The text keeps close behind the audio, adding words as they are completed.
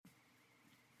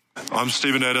I'm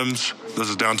Stephen Adams. This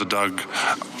is Down to Doug.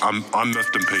 I'm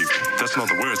miffed and peeved. That's not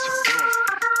the words.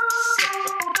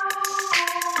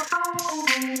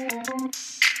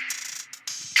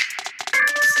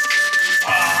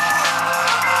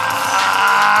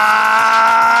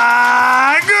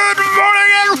 Good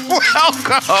morning and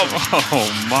welcome. Oh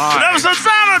my! To episode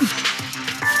 7.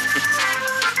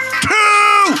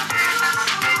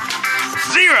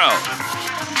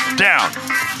 2-0 down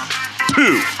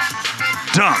 2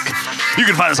 dunk. You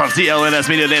can find us on CLNS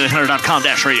Media Daily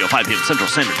Hunter.com-radio 5 p.m. Central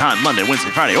Standard Time, Monday, Wednesday,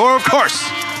 Friday, or of course,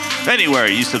 anywhere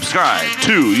you subscribe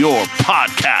to your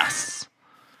podcasts.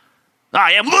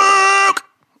 I am Luke.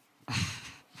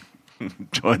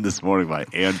 Joined this morning by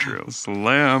Andrew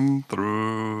Slam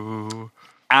through.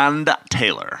 and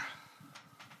Taylor.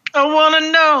 I want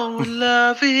to know what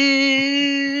love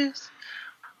is.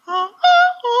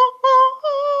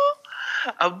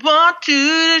 I want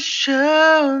you to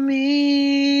show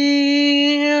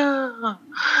me. Oh,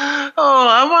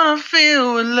 I want to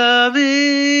feel what love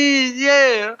is.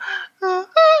 Yeah.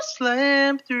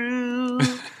 Slam through.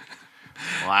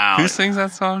 Wow. Who sings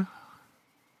that song?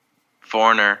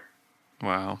 Foreigner.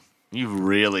 Wow. You were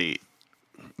really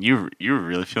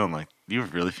feeling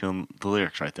the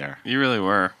lyrics right there. You really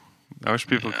were. I wish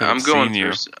people could have I'm going seen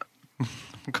you. through.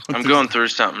 I'm going through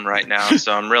something right now,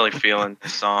 so I'm really feeling the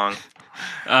song.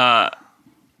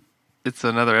 It's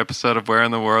another episode of Where in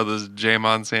the World is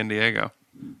Jamon San Diego.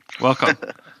 Welcome.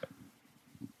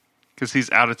 Because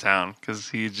he's out of town. Because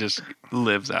he just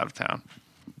lives out of town.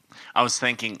 I was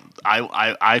thinking,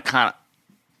 I kind of,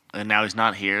 and now he's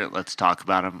not here. Let's talk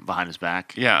about him behind his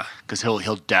back. Yeah. Because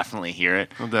he'll definitely hear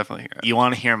it. We'll definitely hear it. You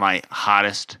want to hear my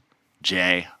hottest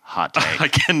J hot take? I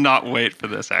cannot wait for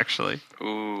this, actually.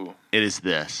 Ooh. It is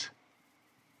this.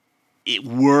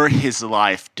 Were his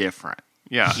life different,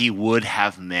 Yeah. he would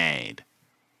have made.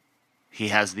 He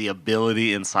has the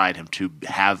ability inside him to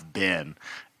have been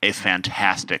a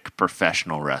fantastic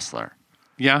professional wrestler.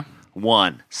 Yeah.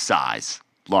 1, size,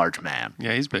 large man.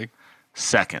 Yeah, he's big.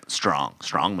 2, strong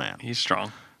man. He's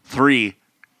strong. 3,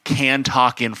 can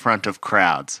talk in front of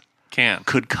crowds. Can.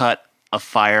 Could cut a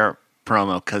fire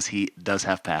promo because he does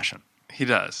have passion. He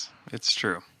does. It's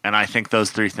true. And I think those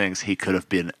 3 things, he could have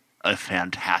been a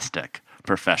fantastic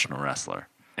professional wrestler.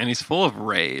 And he's full of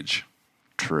rage.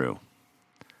 True.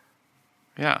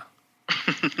 Yeah.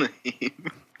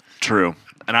 True.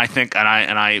 And I think, and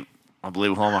I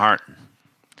believe with all my heart,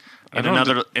 in don't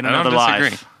another disagree.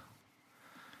 life,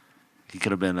 he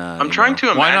could have been. I'm trying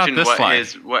to Why not imagine this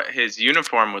life? what his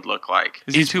uniform would look like.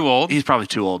 Is he too old? He's probably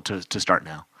too old to start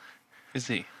now. Is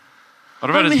he? What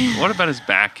about his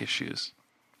back issues?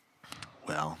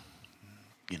 Well,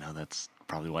 that's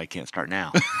probably why he can't start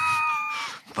now.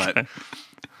 But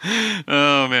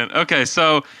Oh, man. Okay,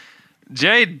 so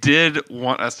Jay did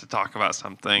want us to talk about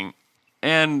something,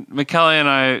 and McKelly and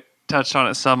I touched on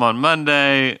it some on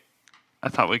Monday. I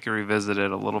thought we could revisit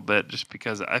it a little bit just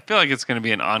because I feel like it's going to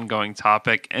be an ongoing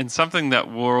topic and something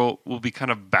that we'll be kind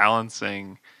of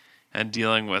balancing and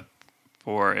dealing with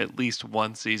for at least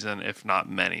one season, if not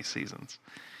many seasons.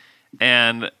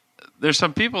 And there's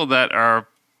some people that are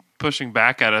pushing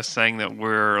back at us saying that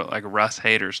we're like Russ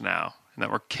haters now and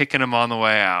that we're kicking him on the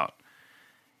way out.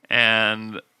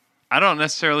 And I don't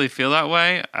necessarily feel that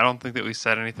way. I don't think that we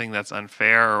said anything that's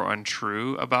unfair or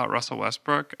untrue about Russell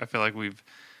Westbrook. I feel like we've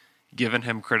given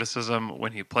him criticism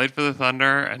when he played for the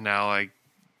Thunder, and now like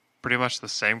pretty much the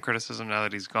same criticism now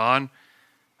that he's gone.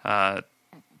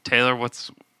 Taylor,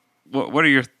 what are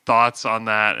your thoughts on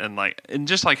that? And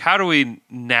just how do we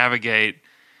navigate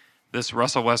this?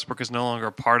 Russell Westbrook is no longer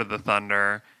part of the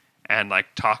Thunder, and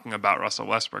talking about Russell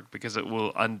Westbrook, because it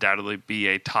will undoubtedly be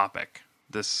a topic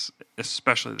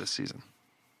especially this season.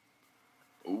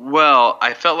 Well,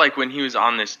 I felt like when he was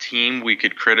on this team, we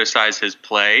could criticize his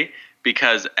play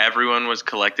because everyone was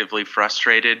collectively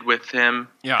frustrated with him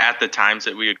at the times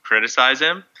that we would criticize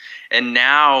him. And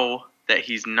now that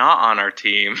he's not on our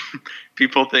team,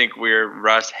 people think we're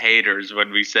Russ haters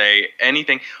when we say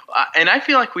anything. And I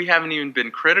feel like we haven't even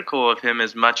been critical of him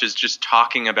as much as just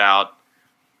talking about,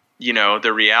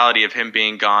 the reality of him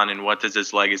being gone and what does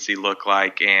his legacy look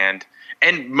like. And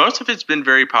most of it's been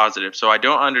very positive. So I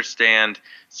don't understand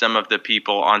some of the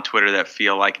people on Twitter that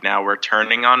feel like now we're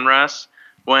turning on Russ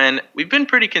when we've been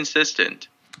pretty consistent.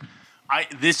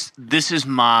 This is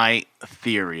my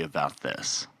theory about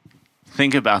this.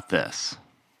 Think about this.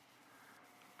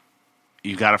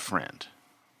 You got a friend.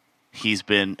 He's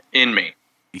been in me.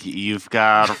 You've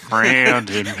got a friend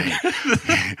in me.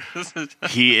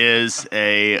 He is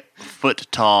a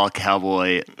foot-tall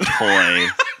cowboy toy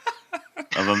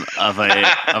of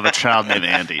a child named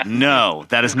Andy. No,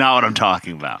 that is not what I'm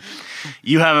talking about.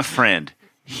 You have a friend.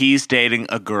 He's dating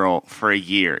a girl for a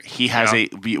year. He has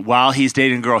while he's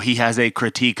dating a girl, he has a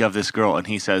critique of this girl, and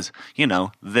he says,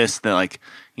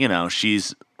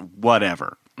 she's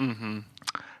whatever. Mm-hmm.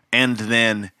 And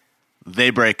then they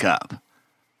break up.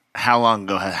 How long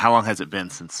has it been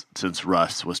since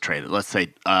Russ was traded? Let's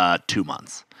say 2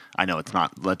 months. I know it's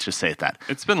not. Let's just say it that.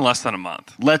 It's been less than a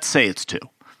month. Let's say it's 2.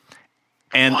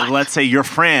 And let's say your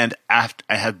friend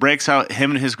breaks out,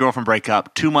 him and his girlfriend break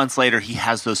up. 2 months later, he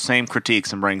has those same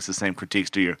critiques and brings the same critiques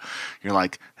to you. You're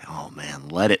like, oh man,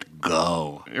 let it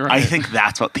go. Right. I think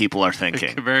that's what people are thinking.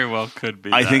 It very well could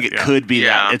be. I think it could be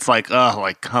that. It's like,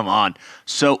 come on.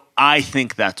 So I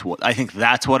think that's what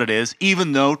it is.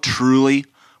 Even though truly,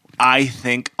 I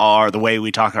think the way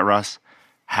we talk about Russ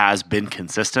has been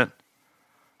consistent.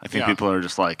 I think people are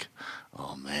just like,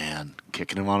 oh man,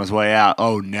 kicking him on his way out.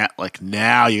 Oh,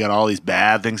 now you got all these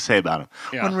bad things to say about him.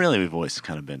 Yeah. When really we've always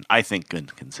kind of been, I think, been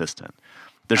consistent.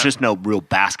 There's just no real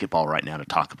basketball right now to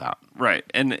talk about. Right.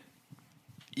 And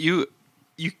you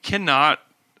cannot,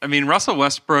 Russell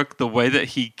Westbrook, the way that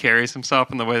he carries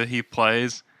himself and the way that he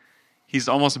plays, he's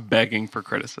almost begging for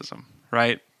criticism,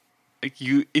 right? Like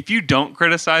if you don't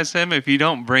criticize him, if you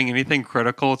don't bring anything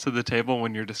critical to the table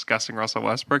when you're discussing Russell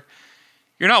Westbrook,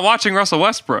 you're not watching Russell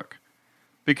Westbrook.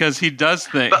 Because he does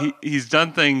he's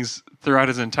done things throughout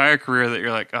his entire career that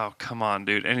you're like, oh, come on,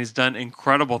 dude. And he's done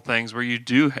incredible things where he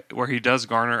does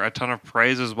garner a ton of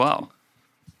praise as well.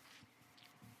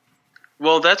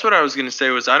 Well, that's what I was going to say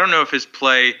was I don't know if his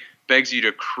play begs you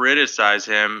to criticize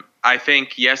him. I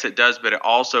think, yes, it does, but it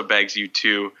also begs you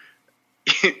to,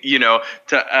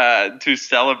 to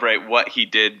celebrate what he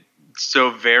did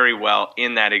so very well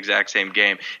in that exact same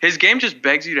game. His game just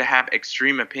begs you to have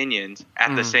extreme opinions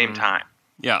at the same time.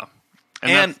 Yeah.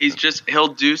 And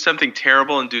he'll do something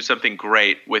terrible and do something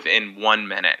great within 1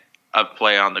 minute of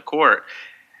play on the court.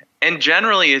 And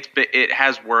generally it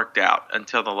has worked out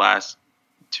until the last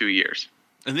 2 years.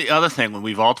 And the other thing, when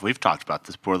we've talked about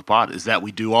this before the pod, is that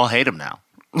we do all hate him now.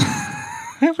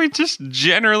 We just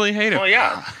generally hate him. Well,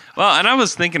 yeah. Well, and I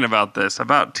was thinking about this,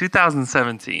 about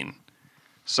 2017.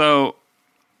 So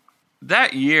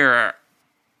that year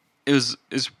is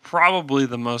probably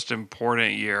the most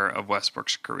important year of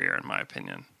Westbrook's career, in my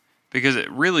opinion, because it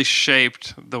really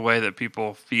shaped the way that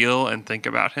people feel and think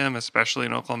about him, especially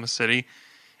in Oklahoma City.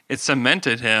 It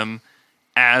cemented him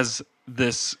as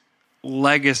this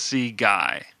legacy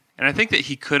guy. And I think that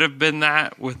he could have been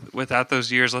that without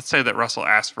those years. Let's say that Russell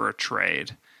asked for a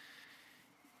trade,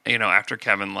 after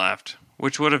Kevin left,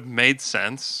 which would have made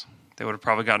sense. They would have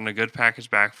probably gotten a good package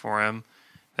back for him.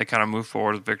 They kind of move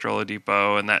forward with Victor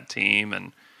Oladipo and that team,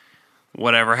 and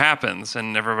whatever happens,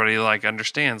 and everybody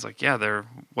understands,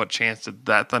 what chance did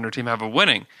that Thunder team have of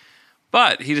winning?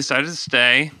 But he decided to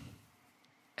stay,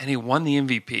 and he won the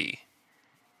MVP.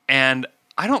 And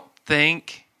I don't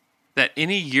think that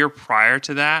any year prior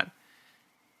to that,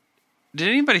 did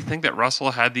anybody think that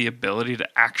Russell had the ability to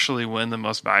actually win the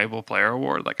Most Valuable Player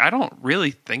award? I don't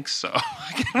really think so.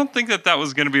 I don't think that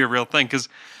was going to be a real thing, because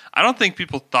I don't think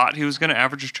people thought he was going to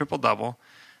average a triple-double.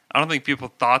 I don't think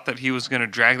people thought that he was going to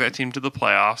drag that team to the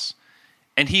playoffs.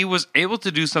 And he was able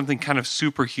to do something kind of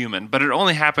superhuman, but it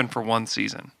only happened for one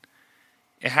season.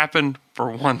 It happened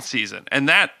for one season. And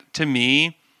that, to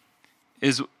me,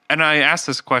 is... And I asked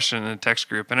this question in a text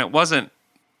group, and it wasn't...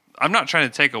 I'm not trying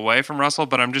to take away from Russell,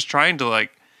 but I'm just trying to,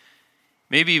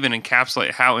 maybe even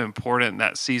encapsulate how important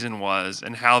that season was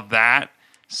and how that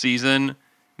season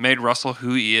made Russell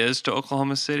who he is to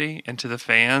Oklahoma City and to the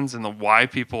fans, and why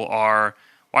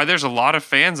there's a lot of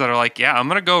fans that are like, yeah, I'm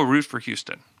going to go root for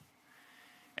Houston.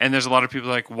 And there's a lot of people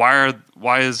like,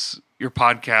 why is your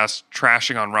podcast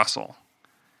trashing on Russell?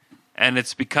 And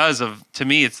it's because of, to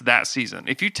me, it's that season.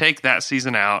 If you take that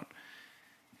season out,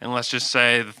 and let's just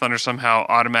say the Thunder somehow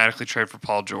automatically trade for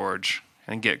Paul George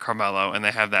and get Carmelo, and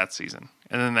they have that season,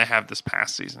 and then they have this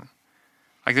past season.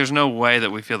 There's no way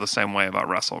that we feel the same way about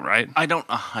Russell, right? I don't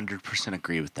 100%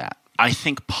 agree with that. I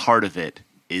think part of it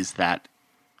is that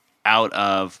out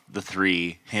of the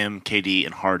three, him, KD,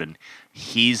 and Harden,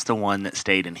 he's the one that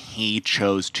stayed, and he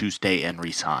chose to stay and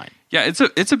resign. Yeah,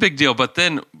 it's a big deal. But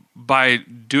then by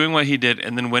doing what he did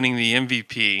and then winning the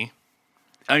MVP,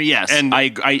 yes, and I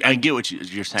get what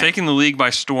you're saying. Taking the league by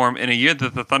storm in a year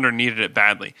that the Thunder needed it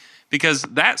badly, because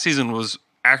that season was.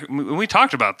 When we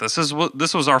talked about this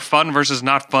was our fun versus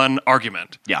not fun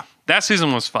argument. Yeah, that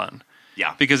season was fun.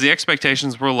 Yeah, because the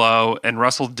expectations were low, and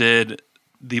Russell did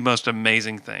the most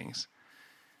amazing things.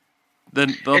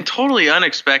 And totally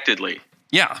unexpectedly.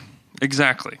 Yeah,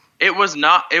 exactly. It was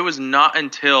not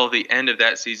until the end of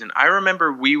that season. I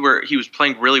remember he was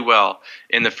playing really well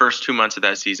in the first 2 months of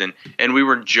that season, and we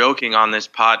were joking on this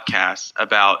podcast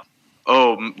about,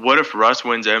 what if Russ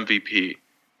wins MVP?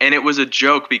 And it was a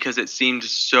joke because it seemed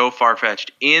so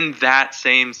far-fetched in that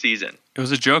same season. It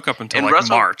was a joke up until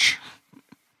March.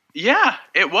 Yeah,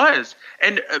 it was.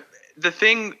 And the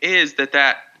thing is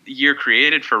that year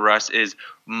created for Russ is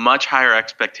much higher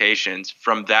expectations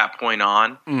from that point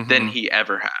on than he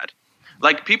ever had.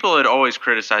 Like, people had always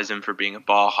criticized him for being a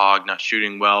ball hog, not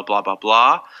shooting well, blah, blah,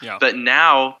 blah. Yeah. But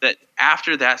now that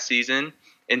after that season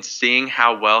and seeing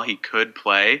how well he could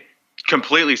play,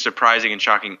 completely surprising and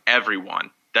shocking everyone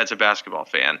that's a basketball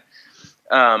fan.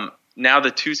 Now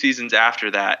the 2 seasons after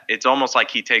that, it's almost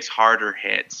like he takes harder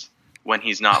hits when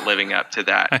he's not living up to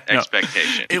that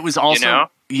expectation. It was also,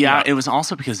 it was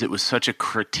also because it was such a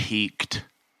critiqued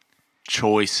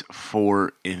choice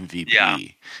for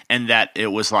MVP, and that it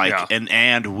was like,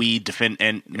 and we defend,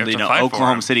 and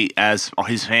Oklahoma City as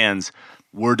his fans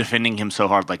were defending him so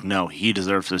hard, like, no, he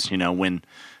deserves this. When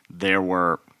there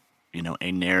were,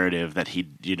 a narrative that he,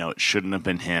 it shouldn't have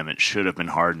been him, it should have been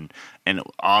Harden, and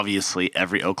obviously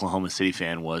every Oklahoma City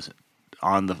fan was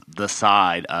on the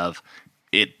side of,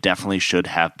 it definitely should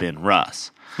have been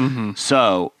Russ. Mm-hmm.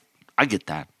 So I get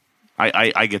that.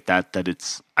 I get that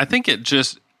it's... I think it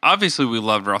just... Obviously, we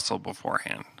loved Russell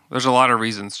beforehand. There's a lot of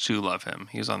reasons to love him.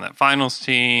 He was on that finals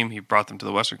team. He brought them to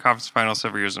the Western Conference Finals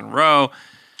several years in a row.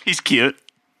 He's cute.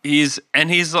 He's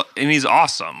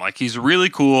awesome. Like, he's really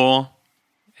cool,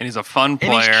 and he's a fun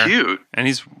player. And he's cute. And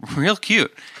he's real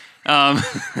cute.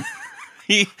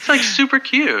 He's like super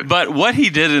cute. But what he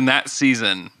did in that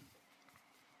season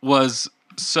was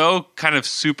so kind of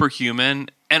superhuman.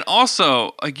 And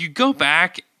also, like, you go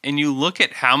back and you look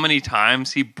at how many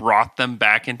times he brought them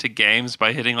back into games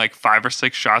by hitting like 5 or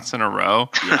 6 shots in a row.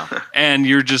 Yeah. And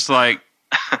you're just like,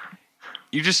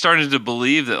 you just started to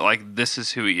believe that, like, this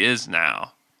is who he is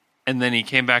now. And then he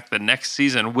came back the next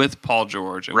season with Paul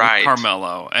George and with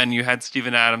Carmelo. And you had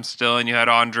Steven Adams still, and you had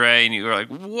Andre, and you were like,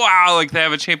 wow, like, they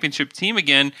have a championship team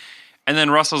again. And then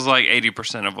Russell's like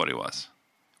 80% of what he was,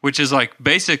 which is like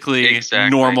basically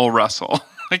normal Russell.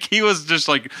 Like, he was just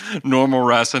like normal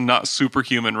Russ and not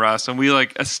superhuman Russ. And we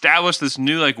like established this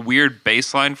new like weird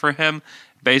baseline for him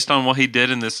based on what he did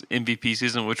in this MVP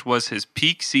season, which was his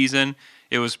peak season.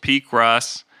 It was peak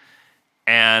Russ.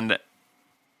 And,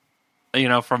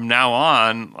 from now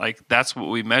on, like, that's what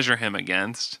we measure him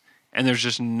against. And there's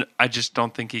just, I just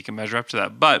don't think he can measure up to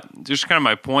that. But just kind of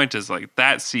my point is, like,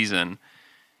 that season,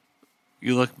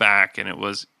 you look back and it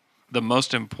was the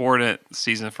most important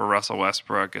season for Russell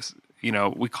Westbrook.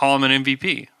 We call him an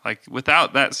MVP. Like,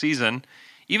 without that season,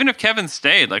 even if Kevin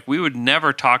stayed, like, we would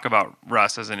never talk about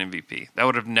Russ as an MVP. That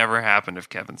would have never happened if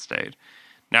Kevin stayed.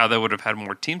 Now they would have had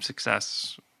more team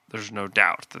success. There's no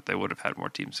doubt that they would have had more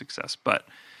team success. But,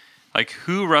 like,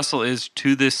 who Russell is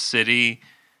to this city,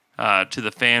 to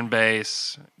the fan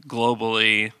base,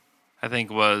 globally, I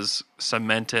think was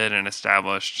cemented and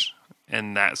established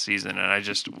in that season. And I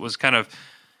just was kind of,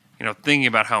 thinking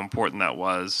about how important that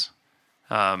was.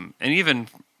 And even,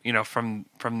 from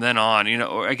then on,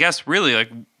 I guess really,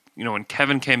 like, when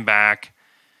Kevin came back,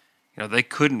 they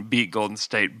couldn't beat Golden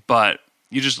State, but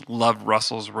you just loved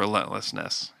Russell's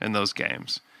relentlessness in those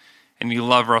games. And you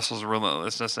love Russell's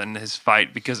relentlessness and his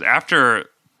fight, because after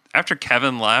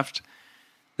Kevin left,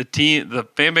 the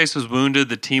fan base was wounded,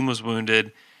 the team was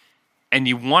wounded, and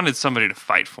you wanted somebody to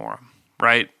fight for him,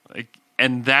 right? Like,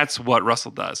 and that's what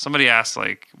Russell does. Somebody asked,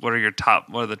 like, what are the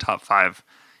top 5,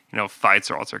 fights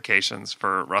or altercations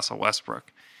for Russell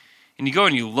Westbrook? And you go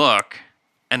and you look,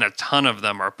 and a ton of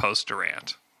them are post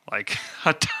Durant. Like,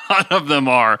 a ton of them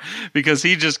are, because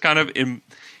he just kind of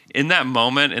in that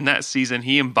moment, in that season,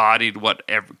 he embodied what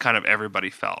kind of everybody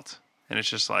felt. And it's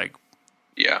just like,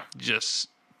 just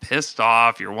pissed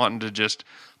off. You're wanting to just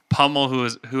pummel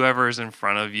whoever is in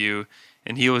front of you.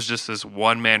 And he was just this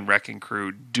one-man wrecking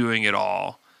crew doing it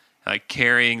all, like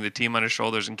carrying the team on his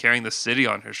shoulders and carrying the city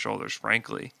on his shoulders,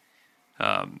 frankly.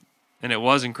 And it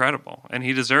was incredible. And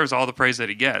he deserves all the praise that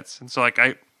he gets. And so,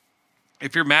 like,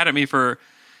 if you're mad at me for,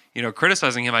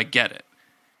 criticizing him, I get it.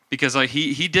 Because, like,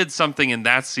 he did something in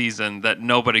that season that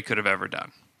nobody could have ever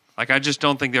done. Like, I just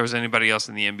don't think there was anybody else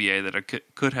in the NBA that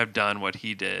could have done what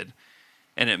he did.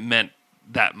 And it meant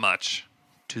that much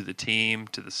to the team,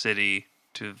 to the city,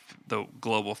 to the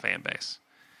global fan base.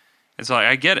 And so, like,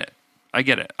 I get it.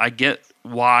 I get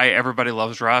why everybody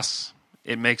loves Russ.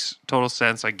 It makes total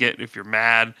sense. I get if you're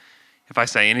mad, if I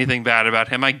say anything bad about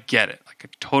him, I get it. Like, I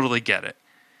totally get it.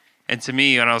 And to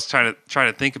me, when I was trying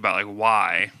to think about, like,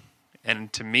 why,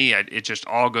 and to me, it just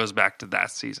all goes back to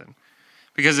that season.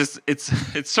 because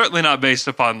it's certainly not based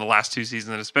upon the last 2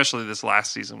 seasons, and especially this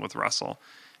last season with Russell,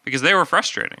 because they were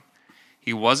frustrating.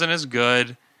 He wasn't as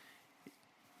good,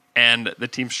 and the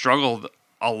team struggled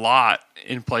a lot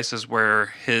in places where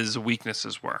his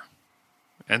weaknesses were.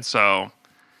 And so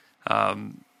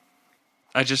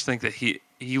I just think that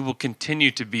he will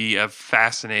continue to be a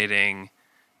fascinating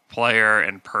player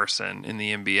and person in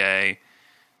the NBA,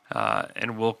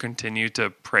 and we'll continue to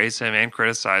praise him and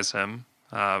criticize him,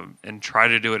 and try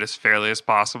to do it as fairly as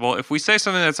possible. If we say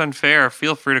something that's unfair,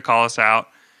 feel free to call us out.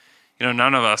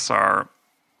 None of us are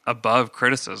above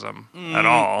criticism at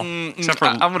all. Except for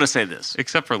I'm going to say this.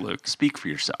 Except for Luke. Speak for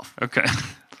yourself. Okay.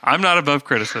 I'm not above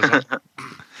criticism.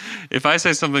 If I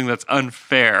say something that's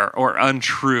unfair or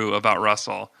untrue about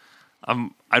Russell,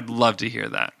 I'd love to hear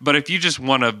that. But if you just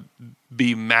want to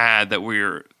be mad that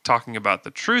we're talking about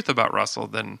the truth about Russell,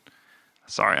 then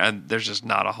sorry, there's just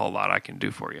not a whole lot I can do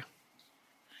for you.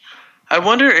 I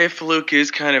wonder if Luke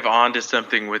is kind of onto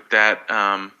something with that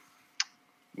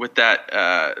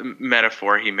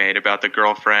metaphor he made about the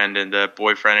girlfriend and the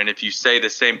boyfriend. And if you say the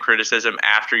same criticism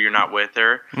after you're not with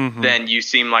her, then you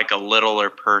seem like a littler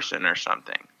person or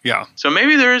something. Yeah. So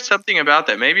maybe there is something about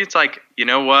that. Maybe it's like, you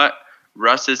know what?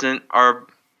 Russ isn't our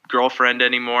girlfriend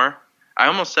anymore. I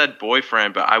almost said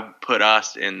boyfriend, but I put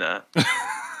us in the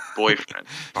boyfriend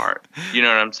part. You know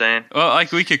what I'm saying? Well,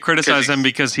 like we could criticize him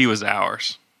because he was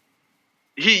ours.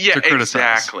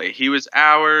 Exactly. He was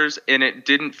ours, and it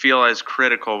didn't feel as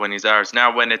critical when he's ours.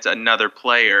 Now, when it's another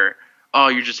player,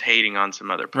 you're just hating on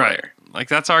some other player. Right. Like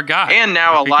that's our guy. And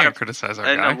now a lot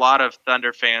of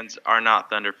Thunder fans are not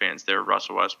Thunder fans. They're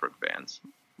Russell Westbrook fans.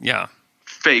 Yeah.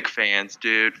 Fake fans,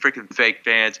 dude. Freaking fake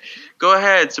fans. Go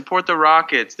ahead, support the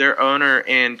Rockets. Their owner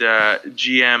and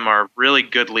GM are really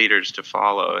good leaders to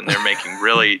follow, and they're making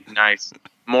really nice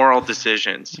moral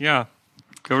decisions. Yeah.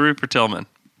 Go root for Tillman.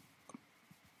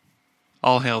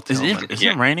 All hail Tillman. Is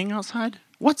it raining outside?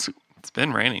 It's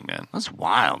been raining, man. That's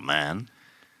wild, man.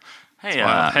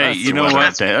 Hey, you know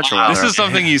what? This is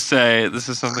something you say. This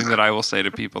is something that I will say to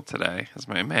people today. Is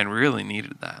my man really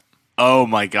needed that? Oh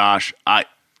my gosh, I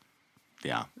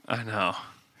know,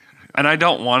 and I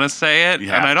don't want to say it,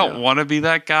 and I don't want to be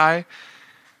that guy.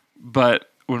 But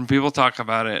when people talk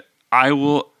about it, I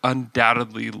will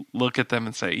undoubtedly look at them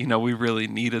and say, we really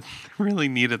needed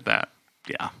that.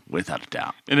 Yeah, without a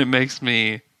doubt. And it makes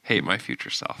me hate my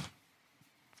future self.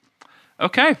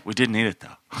 Okay. We did need it,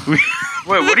 though. Wait,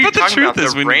 what are you talking about?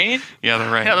 The rain? Yeah,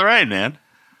 the rain. Yeah, the rain, man.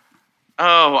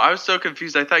 Oh, I was so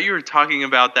confused. I thought you were talking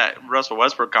about that Russell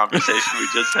Westbrook conversation we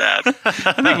just had.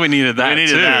 I think we needed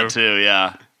that, too,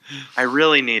 yeah. I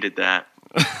really needed that.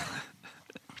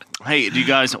 Hey, do you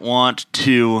guys want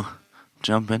to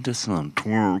jump into some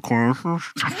Twitter questions?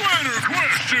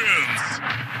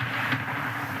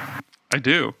 I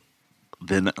do.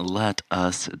 Then let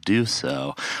us do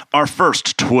so. Our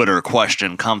first Twitter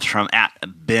question comes from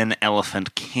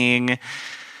 @BenElephantKing.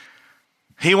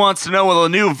 He wants to know, will a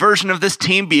new version of this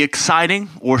team be exciting,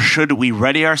 or should we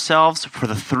ready ourselves for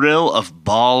the thrill of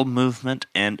ball movement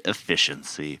and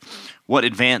efficiency? What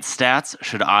advanced stats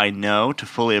should I know to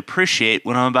fully appreciate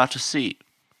what I'm about to see?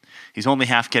 He's only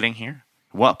half getting here.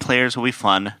 What players will be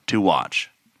fun to watch?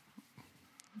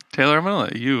 Taylor, I'm going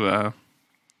to let you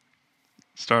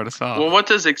start us off. Well, what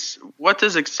does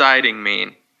exciting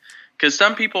mean? Because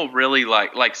some people really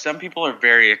like some people are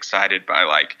very excited by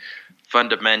like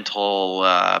fundamental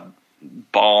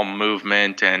ball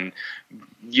movement, and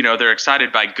they're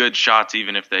excited by good shots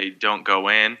even if they don't go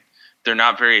in. They're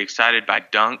not very excited by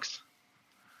dunks.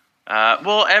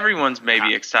 Well, everyone's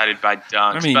maybe excited by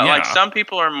dunks, but like some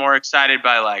people are more excited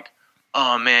by like,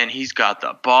 oh man, he's got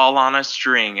the ball on a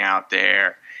string out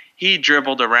there. He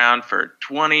dribbled around for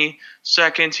 20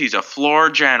 seconds. He's a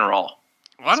floor general.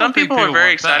 Well, some people are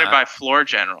very excited by floor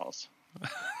generals.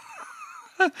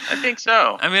 I think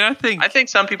so. I think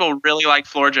some people really like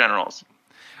floor generals.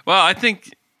 Well, I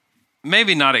think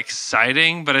maybe not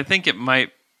exciting, but I think it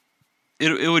might.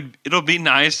 It'll be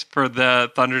nice for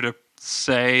the Thunder to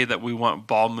say that we want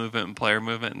ball movement and player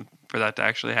movement, and for that to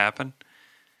actually happen.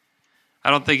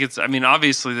 I don't think it's.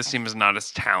 Obviously, this team is not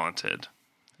as talented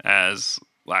as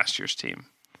last year's team,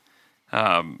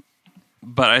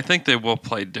 but I think they will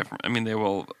play different. They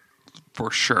will for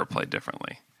sure play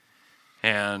differently,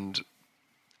 and.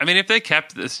 If they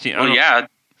kept this team...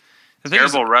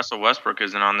 Terrible Russell Westbrook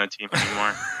isn't on the team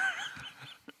anymore.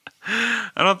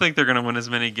 I don't think they're going to win as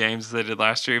many games as they did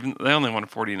last year. They only won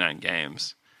 49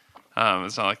 games.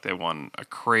 It's not like they won a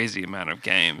crazy amount of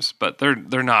games, but they're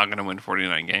not going to win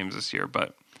 49 games this year.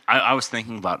 But I was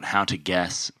thinking about how to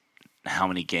guess how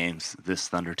many games this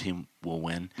Thunder team will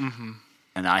win. Mm-hmm.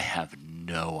 and I have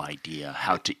no idea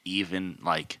how to even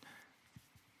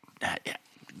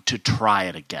to try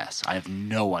at a guess. I have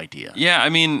no idea. Yeah, I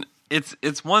mean,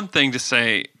 it's one thing to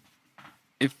say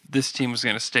if this team was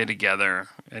going to stay together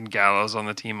and Gallo's on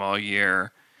the team all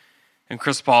year and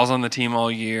Chris Paul's on the team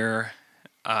all year,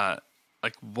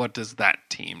 what does that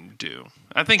team do?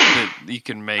 I think that you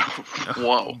can make...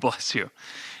 Whoa. Bless you.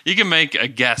 You can make a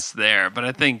guess there, but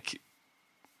I think...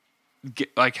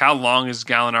 how long is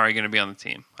Gallinari going to be on the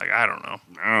team? I don't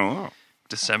know.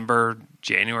 December,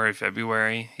 January,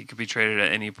 February. He could be traded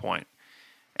at any point.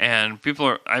 And people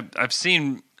are... I've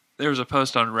seen... There was a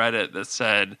post on Reddit that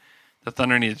said the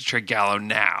Thunder needed to trade Gallo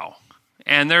now.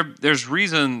 And there's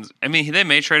reasons... I mean, they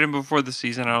may trade him before the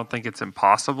season. I don't think it's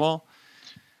impossible.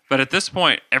 But at this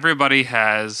point, everybody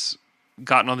has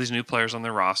gotten all these new players on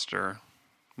their roster.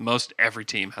 Most every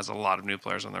team has a lot of new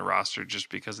players on their roster just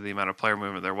because of the amount of player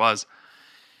movement there was.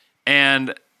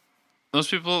 And most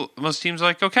teams are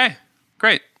like, okay,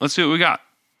 great, let's see what we got.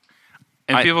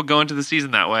 And people go into the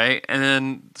season that way, and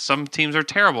then some teams are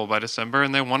terrible by December,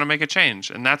 and they want to make a change,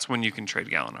 and that's when you can trade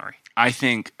Gallinari. I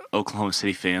think Oklahoma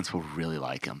City fans will really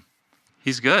like him.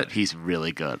 He's good. He's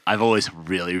really good. I've always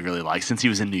really, really liked. Since he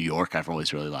was in New York, I've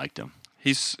always really liked him.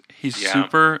 He's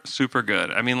super, super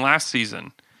good. I mean, last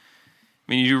season,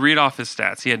 you read off his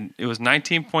stats. It was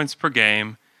 19 points per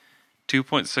game,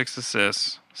 2.6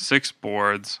 assists, 6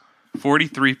 boards,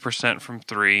 43% from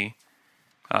 3,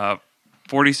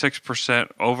 46%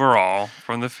 overall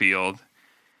from the field.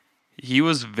 He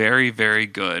was very, very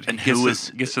good. And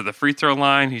gets to the free throw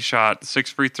line. He shot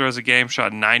 6 free throws a game,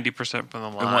 shot 90% from the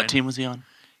line. And what team was he on?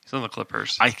 He's on the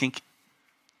Clippers. I think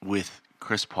with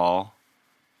Chris Paul,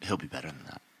 he'll be better than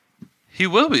that. He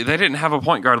will be. They didn't have a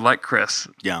point guard like Chris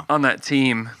on that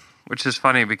team, which is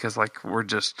funny because the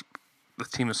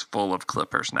team is full of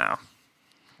Clippers now.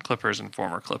 Clippers and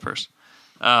former Clippers.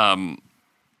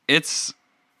 It's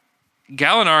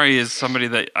Gallinari is somebody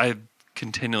that I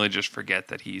continually just forget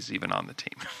that he's even on the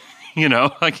team.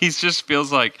 He just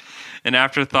feels like an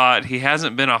afterthought. He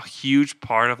hasn't been a huge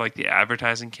part of the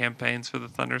advertising campaigns for the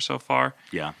Thunder so far.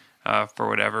 Yeah. For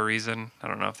whatever reason. I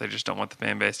don't know if they just don't want the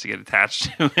fan base to get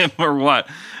attached to him or what.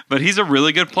 But he's a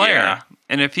really good player. Yeah.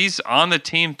 And if he's on the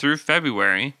team through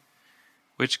February,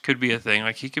 which could be a thing,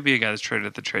 he could be a guy that's traded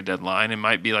at the trade deadline. It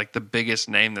might be the biggest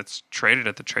name that's traded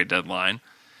at the trade deadline,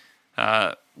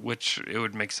 which it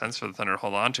would make sense for the Thunder to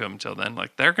hold on to him until then.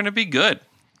 They're going to be good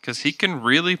because he can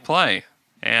really play.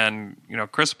 And,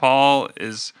 Chris Paul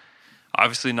is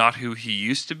obviously not who he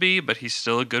used to be, but he's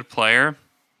still a good player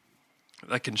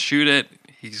that can shoot it.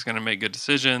 He's going to make good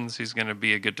decisions. He's going to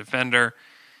be a good defender.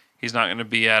 He's not going to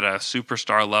be at a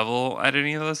superstar level at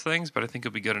any of those things, but I think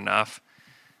he'll be good enough.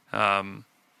 And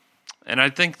I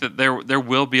think that there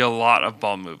will be a lot of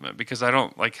ball movement because I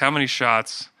don't how many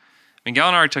shots.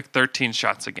 Gallinari took 13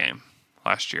 shots a game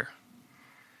last year,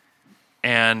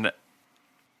 and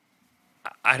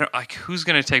I don't who's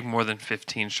going to take more than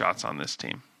 15 shots on this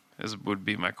team would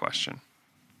be my question.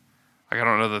 I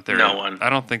don't know that no one. I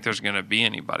don't think there's going to be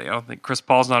anybody. I don't think Chris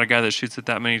Paul's not a guy that shoots it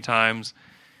that many times.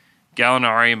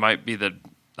 Gallinari might be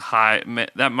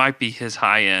that might be his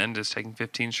high end, is taking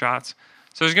 15 shots.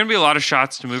 So there's going to be a lot of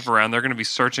shots to move around. They're going to be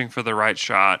searching for the right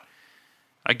shot.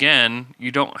 Again,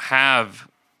 you don't have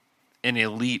an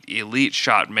elite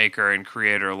shot maker and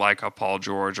creator like a Paul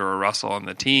George or a Russell on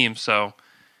the team, so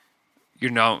you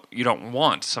don't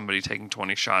want somebody taking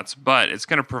 20 shots, but it's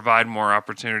going to provide more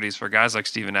opportunities for guys like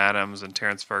Steven Adams and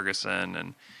Terrence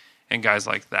Ferguson and guys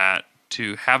like that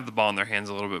to have the ball in their hands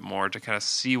a little bit more, to kind of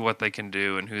see what they can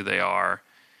do and who they are.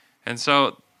 And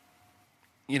so,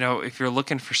 if you're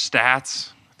looking for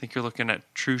stats, I think you're looking at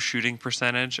true shooting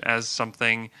percentage as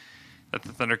something that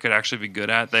the Thunder could actually be good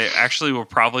at. They actually will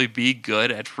probably be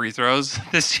good at free throws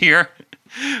this year,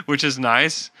 which is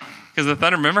nice. Because the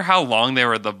Thunder, remember how long they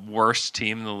were the worst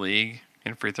team in the league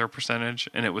in free throw percentage,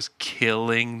 and it was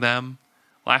killing them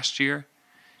last year?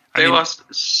 They lost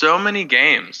so many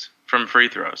games from free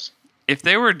throws. If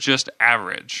they were just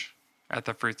average at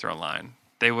the free throw line,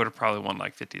 they would have probably won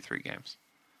 53 games.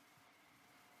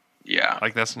 Yeah.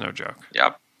 That's no joke.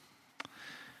 Yep.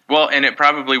 Well, and it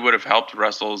probably would have helped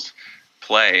Russell's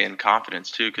play and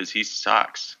confidence too, because he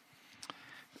sucks.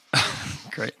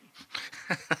 Great.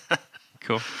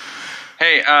 Cool.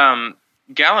 Hey,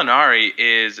 Gallinari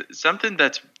is something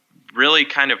that's really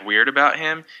kind of weird about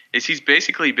him is he's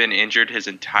basically been injured his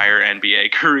entire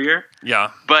NBA career.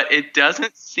 Yeah. But it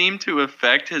doesn't seem to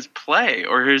affect his play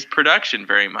or his production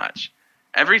very much.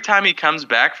 Every time he comes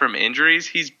back from injuries,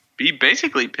 he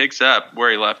basically picks up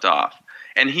where he left off.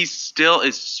 And he still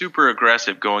is super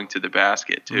aggressive going to the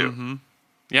basket, too. Mm-hmm.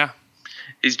 Yeah.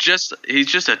 He's just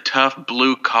a tough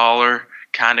blue collar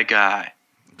kind of guy.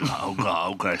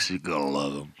 Okay, so you're gonna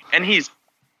love him. And he's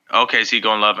okay, so you're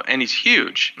gonna love him. And he's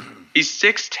huge. He's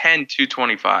 6'10",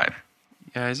 225.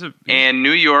 Yeah, and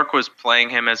New York was playing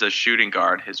him as a shooting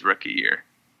guard his rookie year.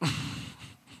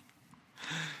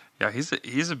 Yeah, he's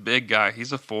a big guy.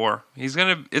 He's a 4.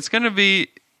 It's gonna be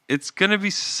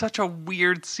such a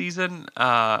weird season.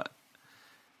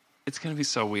 It's gonna be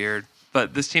so weird.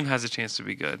 But this team has a chance to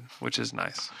be good, which is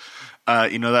nice.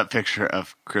 You know that picture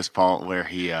of Chris Paul where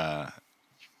he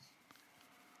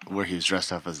was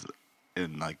dressed up as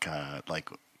in like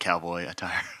cowboy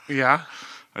attire? Yeah.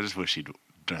 I just wish he'd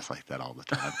dress like that all the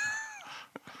time.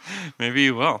 Maybe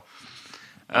he will.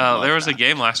 There was a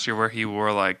game last year where he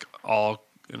wore like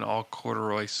an all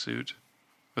corduroy suit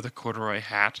with a corduroy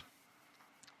hat.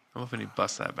 I'm hoping he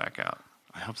busts that back out.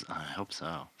 I hope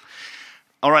so.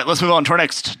 All right, let's move on to our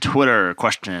next Twitter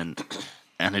question.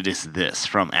 And it is this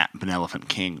from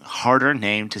 @BenevolentKing. Harder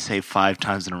name to say 5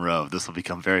 times in a row. This will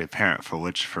become very apparent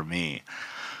for me.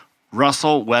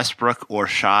 Russell Westbrook or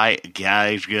Shai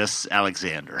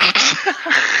Gilgeous-Alexander.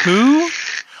 Who?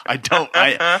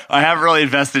 I haven't really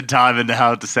invested time into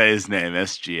how to say his name.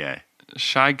 SGA.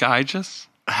 Shai Gilgeous?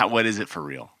 What is it for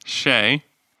real? Shay.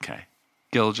 Okay.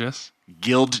 Gilgeous.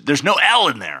 There's no L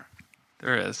in there.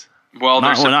 There is. Well,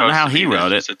 not how he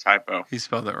wrote it. It's a typo. He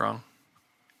spelled it wrong.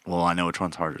 Well, I know which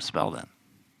one's harder to spell then.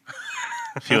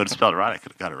 If he would have spelled it right, I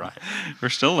could have got it right. We're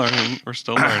still learning.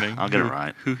 I'll get it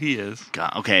right. Who he is.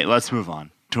 Okay, let's move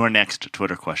on to our next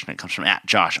Twitter question. It comes from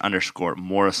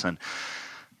 @Josh_Morrison,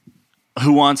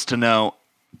 who wants to know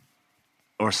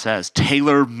or says,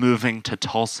 Taylor moving to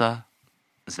Tulsa,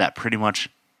 is that pretty much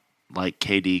like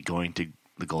KD going to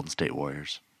the Golden State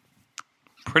Warriors?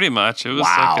 Pretty much. It was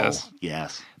wow.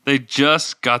 Yes. They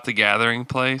just got the gathering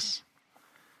place.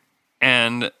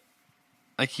 And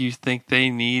like, you think they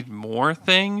need more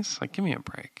things? Like, give me a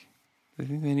break. Do you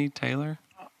think they need Taylor?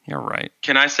 You're right.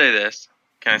 Can I say this?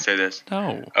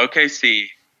 No. OKC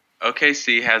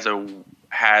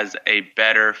has a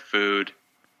better food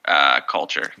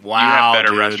culture. Wow, you have better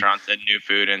dude. restaurants and new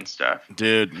food and stuff.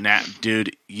 Dude,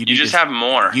 you just have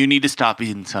more. You need to stop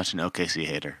being such an OKC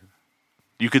hater.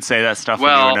 You could say that stuff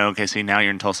when you were in OKC. Now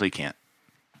you're in Tulsa, you can't.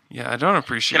 Yeah, I don't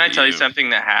appreciate it. Can I tell you something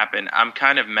that happened? I'm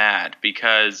kind of mad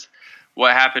because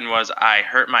what happened was I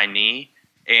hurt my knee,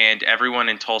 and everyone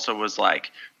in Tulsa was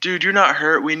like, dude, you're not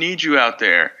hurt. We need you out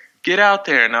there. Get out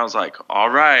there. And I was like, all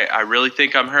right, I really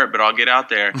think I'm hurt, but I'll get out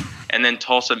there. And then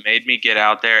Tulsa made me get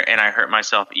out there, and I hurt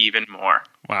myself even more.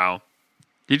 Wow.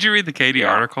 Did you read the KD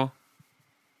article?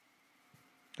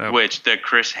 Which, the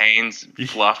Chris Haynes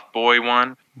fluff boy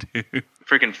one? Dude.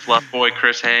 Freaking fluff boy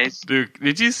Chris Haynes. Dude,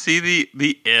 did you see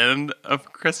the end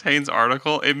of Chris Haynes'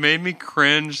 article? It made me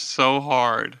cringe so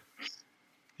hard.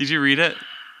 Did you read it?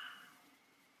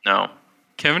 No.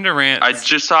 Kevin Durant. I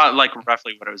just saw like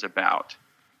roughly what it was about.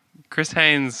 Chris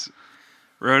Haynes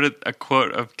wrote a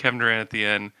quote of Kevin Durant at the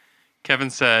end.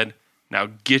 Kevin said, "Now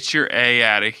get your A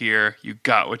out of here. You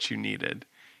got what you needed."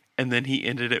 And then he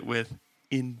ended it with,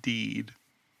 "Indeed."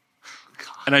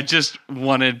 God. And I just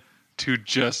wanted to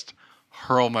just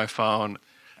hurl my phone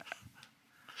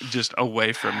just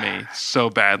away from me so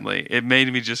badly. It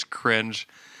made me just cringe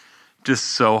just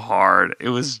so hard. It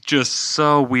was just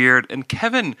so weird. And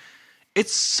Kevin,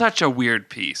 it's such a weird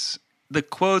piece. The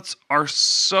quotes are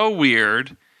so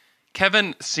weird.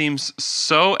 Kevin seems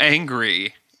so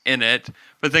angry in it,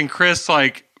 but then Chris,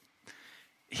 like,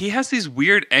 he has these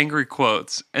weird angry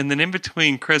quotes, and then in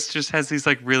between, Chris just has these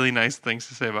like really nice things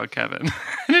to say about Kevin.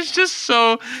 And it's just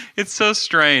so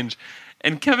strange.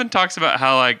 And Kevin talks about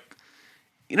how, like,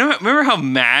 you know, remember how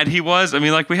mad he was? I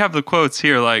mean, like, we have the quotes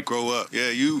here, like, grow up. Yeah,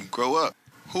 you grow up.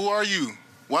 Who are you?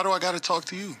 Why do I got to talk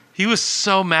to you? He was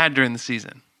so mad during the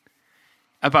season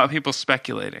about people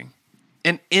speculating.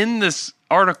 And in this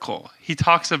article, he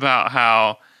talks about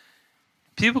how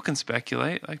people can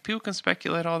speculate. Like, people can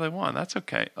speculate all they want. That's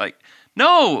okay. Like,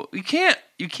 no, you can't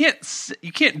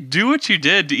do what you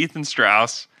did to Ethan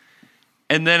Strauss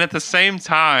and then at the same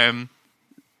time,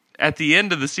 at the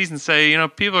end of the season, say, you know,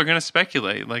 people are going to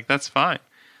speculate. Like, that's fine.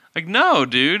 Like, no,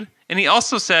 dude. And he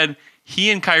also said he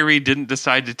and Kyrie didn't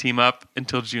decide to team up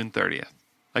until June 30th.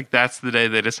 Like, that's the day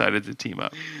they decided to team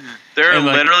up. There are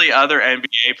literally other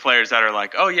NBA players that are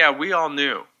like, oh, yeah, we all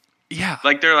knew. Yeah.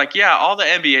 Like, they're like, yeah, all the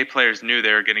NBA players knew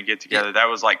they were going to get together. Yeah. That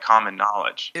was, like, common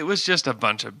knowledge. It was just a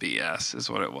bunch of BS is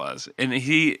what it was. And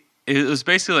it was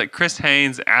basically like Chris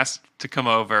Haynes asked to come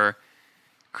over.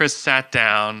 Chris sat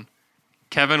down.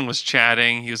 Kevin was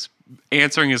chatting. He was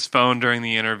answering his phone during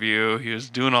the interview. He was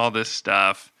doing all this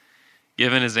stuff,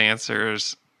 giving his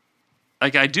answers.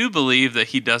 Like, I do believe that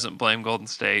he doesn't blame Golden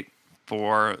State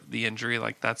for the injury.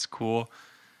 Like, that's cool.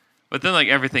 But then, like,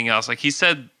 everything else, like, he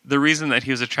said the reason that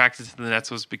he was attracted to the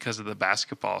Nets was because of the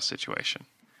basketball situation.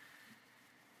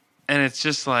 And it's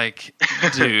just like,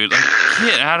 dude, like,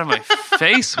 get out of my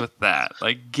face with that.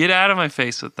 Like, get out of my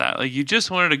face with that. Like, you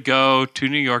just wanted to go to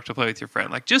New York to play with your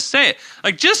friend. Like, just say it.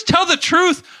 Like, just tell the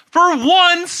truth for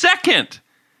 1 second.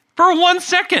 For 1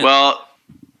 second. Well,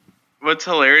 what's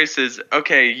hilarious is,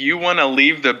 okay, you want to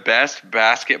leave the best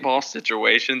basketball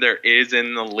situation there is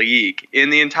in the league.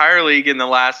 In the entire league in the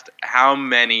last how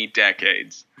many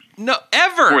decades? No,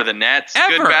 ever. For the Nets,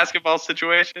 ever. Good basketball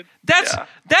situation. That's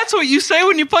what you say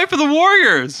when you play for the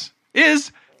Warriors.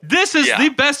 This is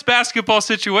the best basketball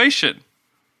situation.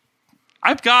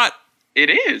 It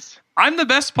is. I'm the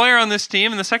best player on this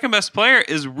team, and the second best player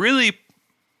is really,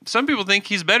 some people think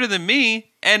he's better than me,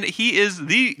 and he is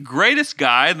the greatest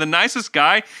guy, the nicest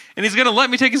guy, and he's going to let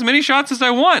me take as many shots as I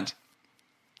want.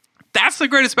 That's the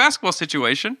greatest basketball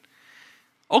situation.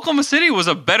 Oklahoma City was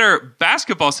a better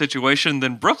basketball situation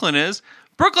than Brooklyn is.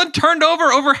 Brooklyn turned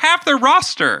over half their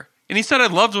roster, and he said I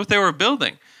loved what they were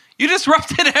building. You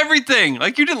disrupted everything.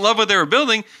 Like, you didn't love what they were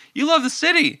building. You love the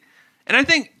city. And I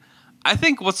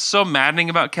think what's so maddening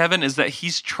about Kevin is that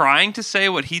he's trying to say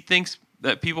what he thinks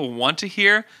that people want to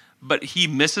hear, but he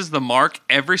misses the mark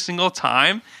every single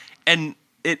time, and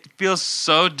it feels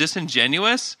so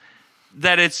disingenuous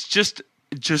that it's just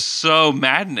so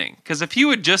maddening. Because if he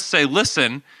would just say,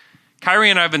 listen, Kyrie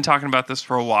and I have been talking about this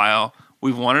for a while.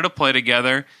 We've wanted to play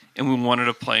together, and we wanted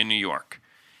to play in New York.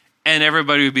 And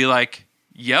everybody would be like,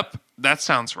 yep, that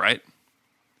sounds right.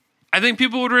 I think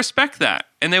people would respect that.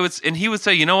 And he would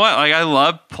say, you know what? Like, I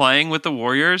love playing with the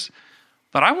Warriors,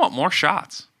 but I want more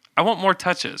shots. I want more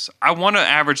touches. I want to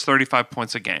average 35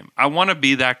 points a game. I want to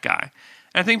be that guy.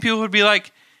 And I think people would be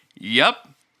like, yep,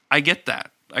 I get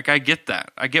that. Like, I get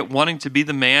that. I get wanting to be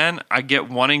the man. I get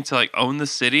wanting to, like, own the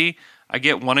city. I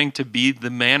get wanting to be the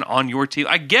man on your team.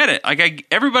 I get it. Like,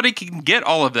 everybody can get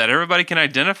all of that. Everybody can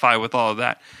identify with all of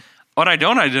that. What I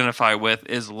don't identify with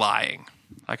is lying.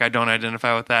 Like, I don't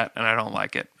identify with that, and I don't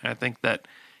like it. And I think that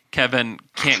Kevin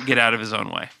can't get out of his own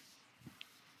way.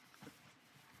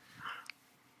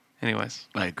 Anyways.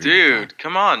 I agree. Dude,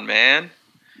 come on, man.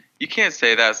 You can't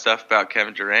say that stuff about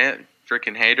Kevin Durant.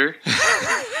 Freaking hater.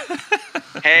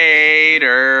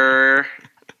 Hater.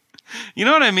 You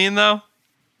know what I mean, though?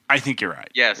 I think you're right.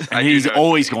 Yes. And he's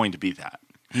always going to be that.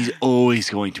 He's always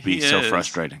going to be so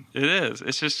frustrating. It is.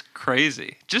 It's just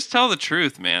crazy. Just tell the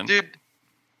truth, man. Dude,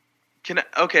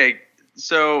 okay,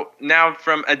 so now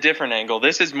from a different angle,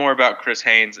 this is more about Chris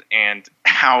Haynes and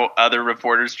how other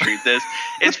reporters treat this.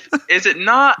 Is it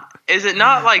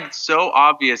not like so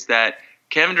obvious that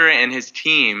Kevin Durant and his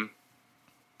team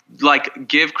like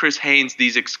give Chris Haynes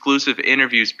these exclusive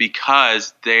interviews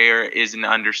because there is an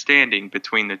understanding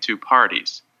between the two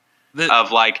parties?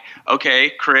 Of like,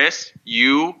 okay, Chris,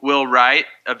 you will write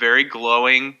a very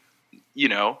glowing, you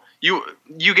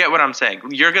get what I'm saying.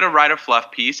 You're going to write a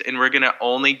fluff piece, and we're going to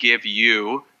only give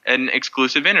you an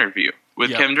exclusive interview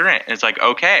with Kevin Durant. And it's like,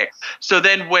 okay. So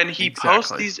then when he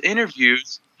posts these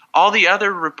interviews, all the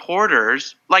other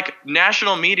reporters, like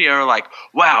national media, are like,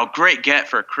 wow, great get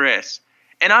for Chris.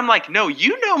 And I'm like, no,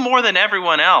 you know more than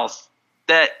everyone else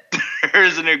that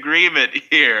there's an agreement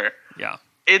here. Yeah.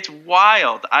 It's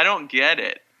wild. I don't get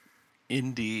it.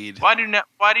 Indeed. Why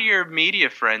do your media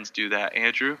friends do that,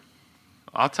 Andrew?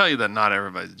 I'll tell you that not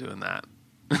everybody's doing that.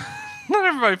 Not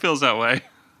everybody feels that way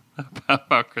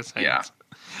about Chris Haynes. Yeah.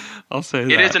 I'll say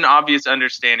that. It is an obvious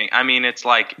understanding. I mean, it's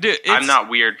like, dude, I'm not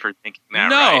weird for thinking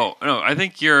that, right? No, I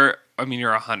think you're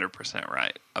 100%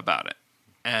 right about it.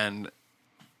 And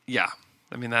yeah,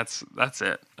 I mean, that's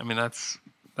it. I mean, that's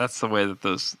the way that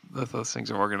those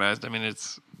things are organized. I mean,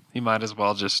 he might as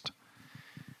well just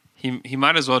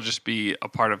be a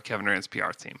part of Kevin Durant's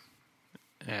PR team.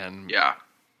 And yeah.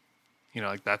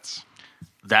 Like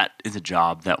that is a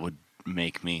job that would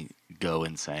make me go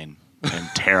insane and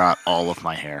tear out all of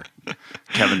my hair.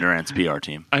 Kevin Durant's PR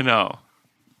team. I know.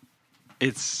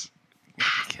 We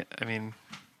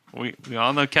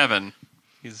all know Kevin.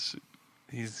 He's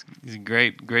a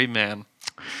great man.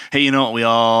 Hey, you know what? We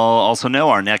all also know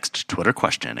our next Twitter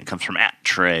question. It comes from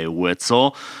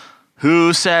 @TreyWitzel,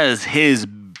 who says his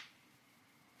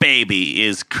baby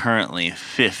is currently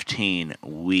 15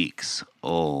 weeks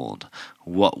old.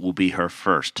 What will be her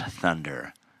first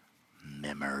Thunder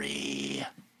memory?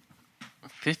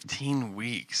 15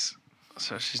 weeks.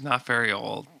 So she's not very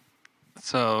old.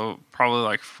 So probably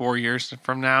like 4 years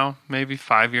from now, maybe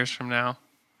 5 years from now,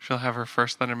 she'll have her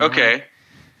first Thunder memory. Okay.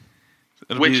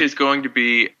 Which is going to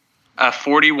be a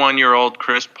 41-year-old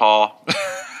Chris Paul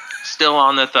Still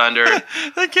on the Thunder.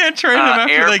 They can't trade him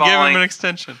after they give him an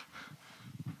extension.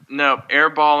 No,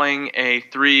 airballing a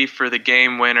 3 for the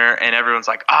game winner, and everyone's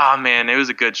like, "Oh man, it was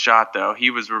a good shot though. He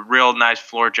was a real nice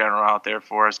floor general out there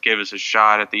for us. Gave us a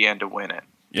shot at the end to win it."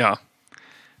 Yeah,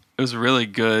 it was a really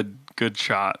good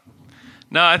shot.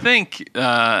 No, I think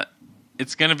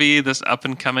it's going to be this up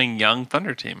and coming young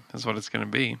Thunder team. Is what it's going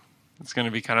to be. It's going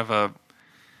to be kind of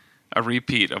a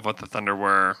repeat of what the Thunder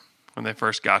were when they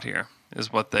first got here.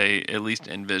 Is what they at least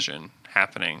envision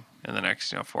happening in the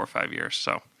next 4 or 5 years.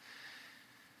 So.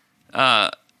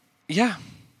 Yeah.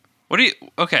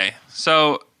 Okay,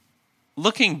 so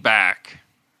looking back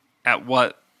at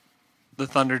what the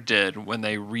Thunder did when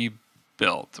they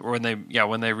rebuilt, or when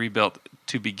they rebuilt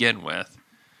to begin with,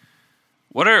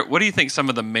 what do you think some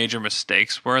of the major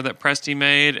mistakes were that Presti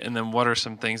made, and then what are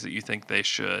some things that you think they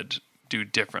should do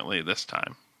differently this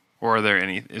time? Or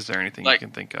is there anything you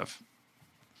can think of?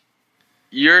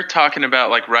 You're talking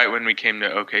about right when we came to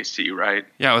OKC, right?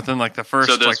 Yeah, within the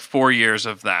first 4 years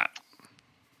of that.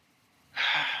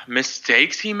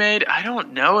 Mistakes he made? I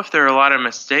don't know if there are a lot of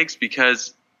mistakes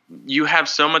because you have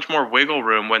so much more wiggle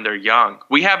room when they're young.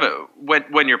 We have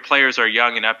when your players are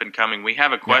young and up and coming. We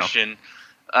have a question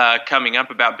coming up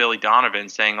about Billy Donovan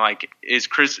saying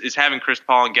is having Chris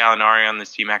Paul and Gallinari on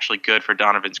this team actually good for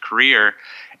Donovan's career?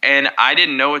 And I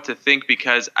didn't know what to think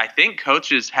because I think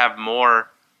coaches have more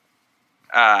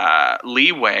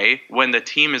leeway when the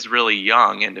team is really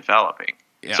young and developing.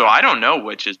 Yeah. So I don't know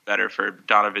which is better for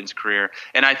Donovan's career.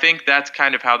 And I think that's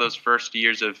kind of how those first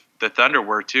years of the Thunder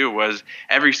were too, was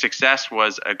every success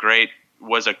was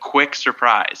a quick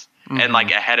surprise and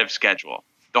ahead of schedule.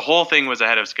 The whole thing was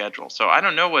ahead of schedule. So I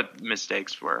don't know what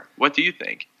mistakes were. What do you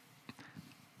think?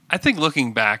 I think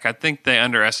looking back, I think they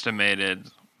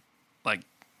underestimated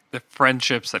the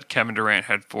friendships that Kevin Durant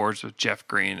had forged with Jeff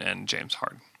Green and James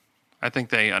Harden. I think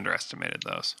they underestimated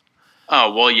those.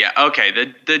 Oh, well, yeah.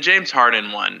 Okay. The James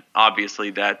Harden one,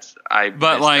 obviously just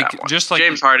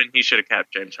James Harden, he should have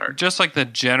kept James Harden. Just the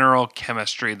general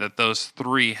chemistry that those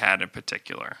three had in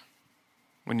particular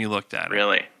when you looked at it.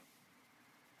 Really?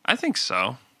 I think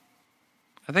so.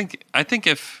 I think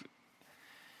if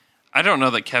I don't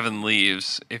know that Kevin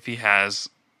leaves if he has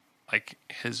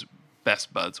his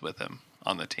best buds with him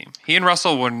on the team. He and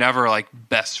Russell were never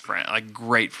best friends,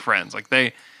 great friends.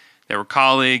 They were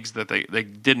colleagues that they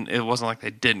didn't. It wasn't like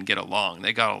they didn't get along.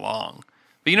 They got along.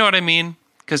 But you know what I mean?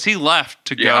 Because he left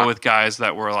to go with guys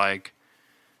that were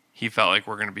he felt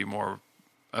we're going to be more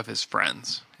of his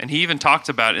friends. And he even talked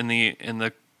about in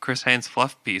the Chris Haynes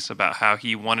Fluff piece about how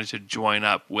he wanted to join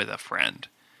up with a friend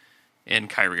in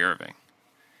Kyrie Irving,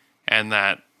 and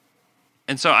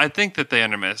so I think that they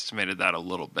underestimated that a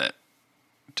little bit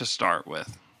to start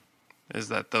with. Is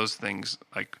that those things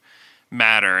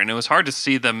matter, and it was hard to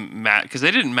see them because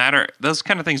they didn't matter. Those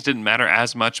kind of things didn't matter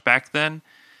as much back then,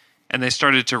 and they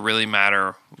started to really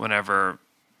matter whenever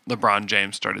LeBron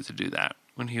James started to do that.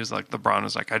 When he was LeBron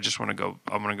was I just want to go.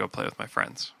 I'm going to go play with my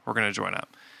friends. We're going to join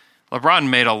up. LeBron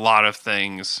made a lot of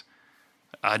things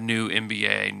a new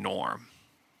NBA norm,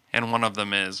 and one of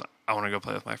them is I want to go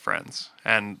play with my friends.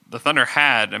 And the Thunder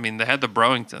they had the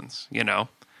Browingtons,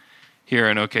 here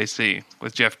in OKC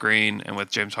with Jeff Green and with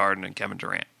James Harden and Kevin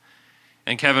Durant.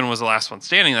 And Kevin was the last one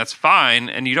standing. That's fine.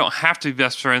 And you don't have to be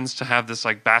best friends to have this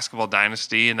basketball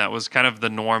dynasty. And that was kind of the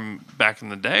norm back in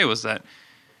the day, was that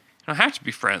you don't have to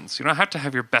be friends. You don't have to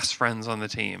have your best friends on the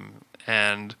team.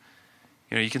 And,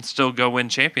 you can still go win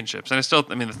championships. And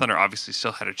the Thunder obviously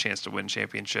still had a chance to win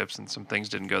championships and some things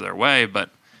didn't go their way. But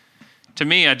to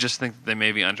me, I just think that they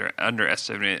maybe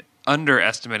underestimated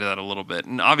that a little bit.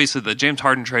 And obviously the James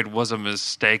Harden trade was a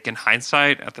mistake in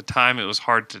hindsight. At the time, it was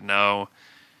hard to know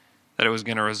that it was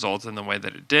going to result in the way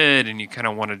that it did, and you kind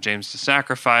of wanted James to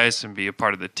sacrifice and be a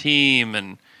part of the team,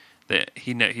 and that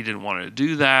he didn't want to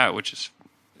do that, which is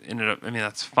ended up.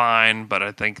 That's fine, but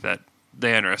I think that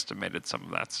they underestimated some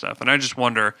of that stuff, and I just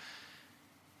wonder.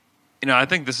 I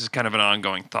think this is kind of an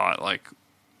ongoing thought,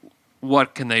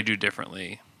 what can they do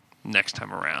differently next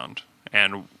time around,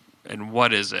 and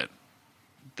what is it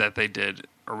that they did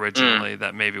originally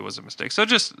that maybe was a mistake? So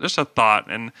just a thought,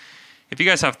 and if you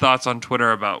guys have thoughts on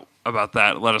Twitter about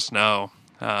that, let us know.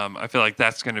 I feel like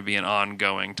that's going to be an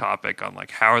ongoing topic on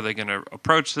how are they going to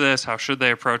approach this? How should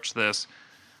they approach this?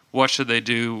 What should they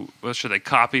do? What should they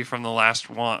copy from the last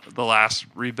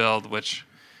rebuild? Which,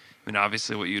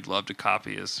 obviously, what you'd love to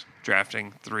copy is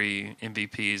drafting 3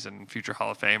 MVPs and future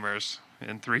Hall of Famers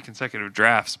in 3 consecutive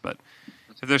drafts. But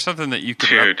if there's something that you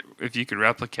could, if you could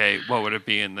replicate, what would it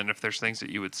be? And then if there's things that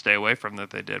you would stay away from that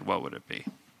they did, what would it be?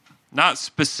 Not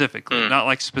specifically,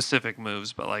 not specific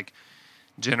moves, but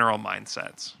general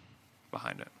mindsets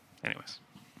behind it. Anyways.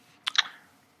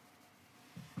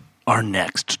 Our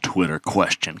next Twitter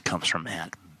question comes from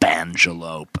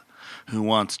 @Bangelope, who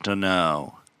wants to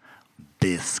know,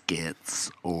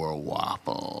 biscuits or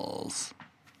waffles?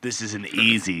 This is an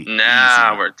easy,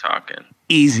 we're talking.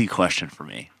 easy question for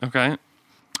me. Okay.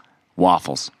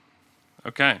 Waffles.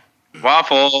 Okay.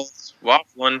 Waffles.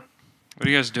 Waffling. What are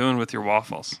you guys doing with your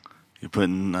waffles? You're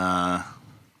putting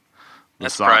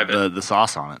That's private. the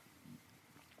sauce on it.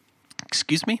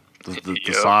 Excuse me?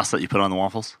 The sauce that you put on the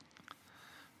waffles.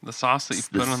 The sauce that you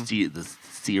put on... The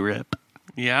syrup.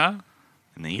 Yeah?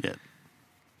 And they eat it.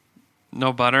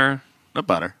 No butter? No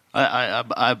butter.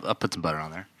 I put some butter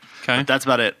on there. Okay. But that's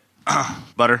about it.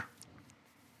 Butter.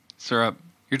 Syrup.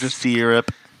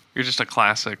 Syrup. You're just a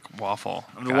classic waffle.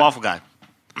 I'm the waffle guy.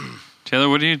 Taylor,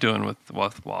 what are you doing with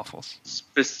waffles?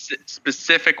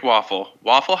 Specific waffle.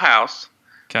 Waffle House.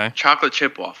 Okay. Chocolate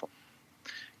chip waffle.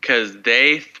 Because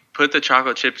they put the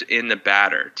chocolate chips in the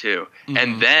batter, too. Mm-hmm.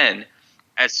 And then,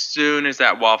 as soon as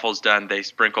that waffle's done, they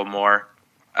sprinkle more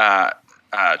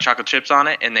chocolate chips on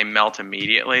it, and they melt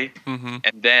immediately. Mm-hmm.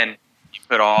 And then you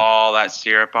put all that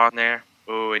syrup on there.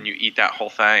 Ooh, and you eat that whole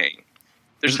thing.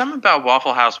 There's something about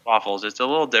Waffle House waffles. It's a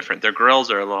little different. Their grills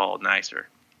are a little nicer.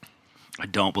 I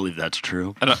don't believe that's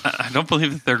true. I don't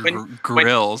believe that they're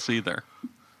grills either.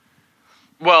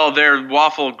 Well, they're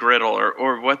waffle griddle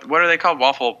or what are they called?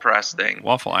 Waffle press thing.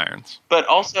 Waffle irons. But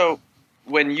also,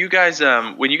 when you guys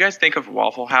think of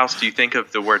Waffle House, do you think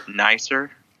of the word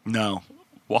nicer? No.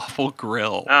 Waffle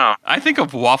grill. Oh. I think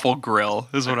of waffle grill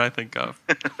is what I think of.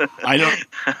 I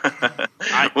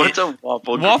don't. What's a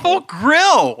waffle grill? Waffle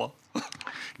grill.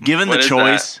 Given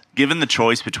the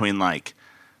choice between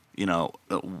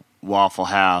Waffle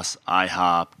House,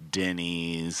 IHOP,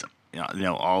 Denny's,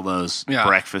 all those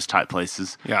breakfast type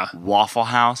places. Yeah. Waffle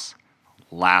House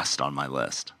last on my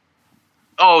list.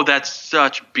 Oh, that's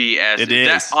such BS. It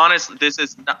is. Honestly,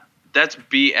 that's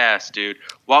BS, dude.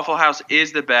 Waffle House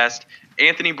is the best.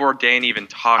 Anthony Bourdain even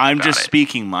talked about it. I'm just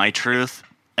speaking my truth,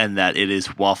 and that it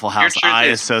is Waffle House. I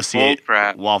associate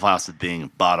Waffle House with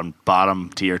being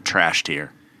bottom tier, trash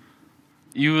tier.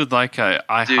 You would like a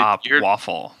IHOP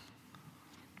waffle.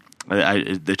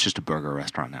 It's just a burger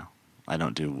restaurant now. I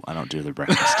don't do their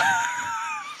breakfast.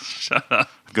 Shut up.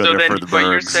 Go there for the burgers. What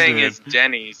you're saying is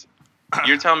Denny's.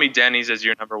 You're telling me Denny's is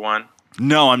your number one?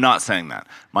 No, I'm not saying that.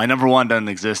 My number one doesn't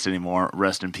exist anymore.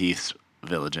 Rest in peace,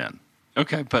 Village Inn.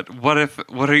 Okay, but what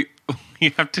are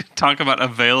you have to talk about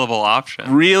available options.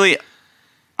 Really?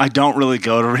 I don't really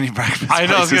go to any breakfast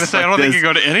places. I was going to say, I don't think you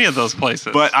go to any of those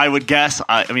places. But I would guess,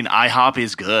 IHOP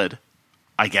is good,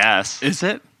 I guess. Is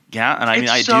it? Yeah, and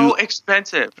it's so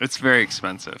expensive. It's very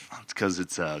expensive. It's because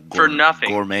it's a for nothing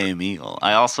gourmet meal.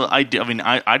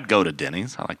 I'd go to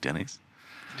Denny's. I like Denny's.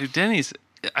 Dude, Denny's,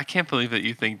 I can't believe that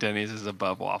you think Denny's is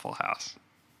above Waffle House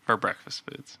for breakfast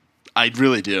foods. I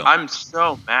really do. I'm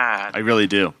so mad. I really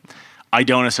do. I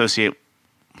don't associate.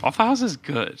 Waffle House is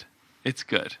good. It's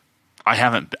good. I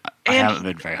haven't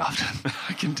been very often.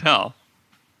 I can tell.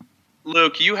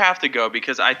 Luke, you have to go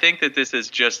because I think that this is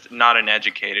just not an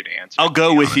educated answer. I'll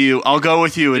go with you,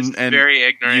 and very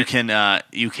ignorant.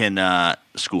 You can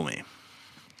school me.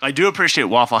 I do appreciate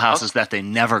Waffle Houses that they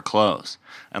never close,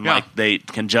 and they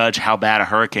can judge how bad a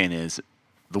hurricane is.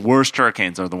 The worst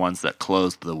hurricanes are the ones that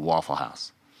close the Waffle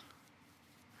House.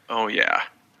 Oh yeah.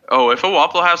 Oh, if a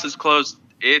Waffle House is closed,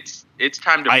 it's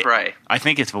time to pray. I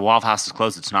think if a Waffle House is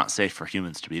closed, it's not safe for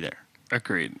humans to be there.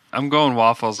 Agreed. I'm going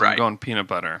waffles. Right. I'm going peanut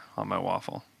butter on my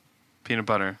waffle. Peanut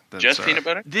butter. Just syrup. Peanut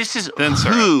butter? This is then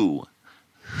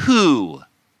who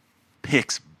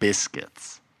picks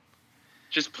biscuits?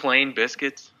 Just plain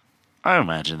biscuits? I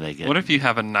imagine they get. What if you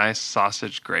have a nice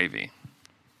sausage gravy?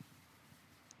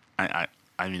 I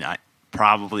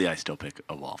still pick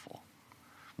a waffle.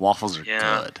 Waffles are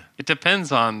good. It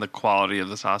depends on the quality of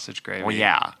the sausage gravy. Well,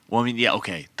 yeah. Well,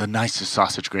 okay. The nicest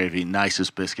sausage gravy,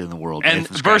 nicest biscuit in the world. And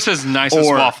versus nicest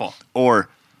waffle. Or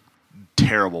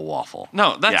terrible waffle.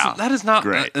 No, that is not.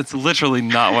 Great. That's literally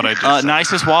not what I just said.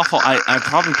 Nicest waffle. I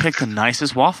probably pick the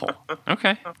nicest waffle.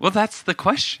 Okay. Well, that's the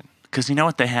question. Because you know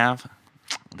what they have?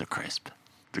 They're crisp.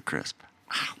 They're crisp.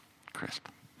 Crisp.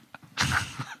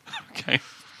 Okay.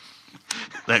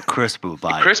 That crisp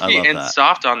bite. Crispy and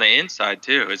soft on the inside,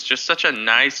 too. It's just such a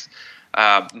nice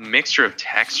mixture of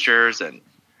textures. And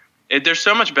they're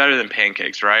so much better than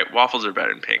pancakes, right? Waffles are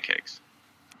better than pancakes.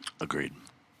 Agreed.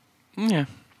 Yeah.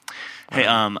 Hey,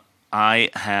 I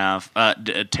have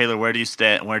Taylor. Where do you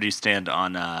stand? Where do you stand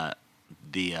on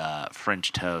the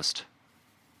French toast?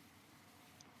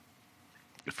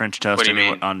 French toast what do you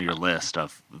mean? On your list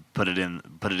of put it in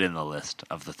the list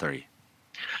of the three.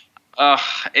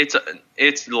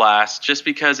 It's last, just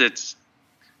because it's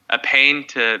a pain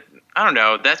to. I don't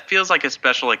know. That feels like a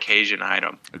special occasion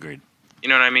item. Agreed. You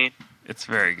know what I mean? It's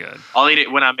very good. I'll eat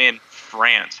it when I'm in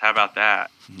France. How about that?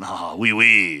 Oh,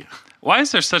 oui. Why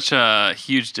is there such a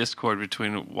huge discord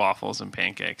between waffles and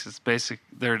pancakes? It's basic.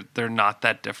 They're not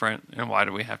that different, and why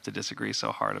do we have to disagree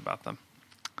so hard about them?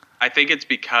 I think it's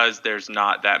because there's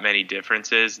not that many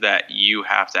differences that you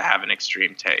have to have an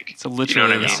extreme take. It's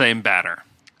literally the same batter.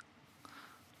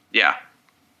 Yeah.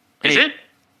 Is it?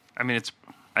 I mean,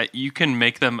 you can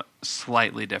make them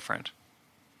slightly different,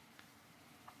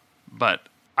 but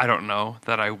I don't know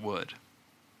that I would.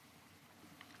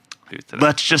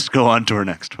 Let's just go on to our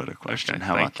next Twitter question. Okay,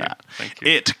 How about that? Thank you.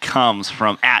 It comes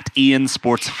from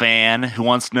 @IanSportsFan, who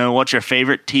wants to know what's your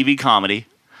favorite TV comedy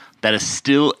that is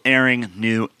still airing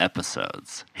new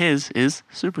episodes. His is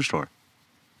Superstore.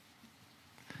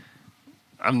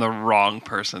 I'm the wrong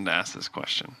person to ask this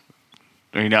question.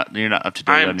 You're not up to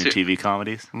date on your TV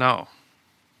comedies? No.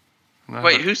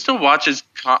 Wait, who still watches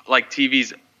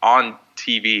TVs on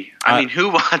TV? I mean, who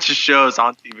watches shows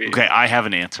on TV? Okay, I have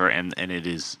an answer, and it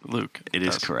is Luke. It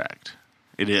is correct.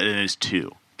 It is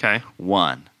 2. Okay.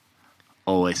 1,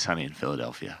 Always Sunny in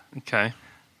Philadelphia. Okay.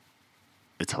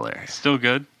 It's hilarious. Still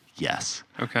good? Yes.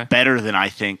 Okay. Better than I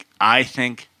think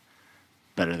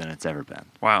better than it's ever been.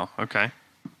 Wow. Okay.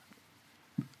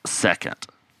 2nd,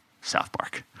 South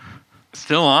Park.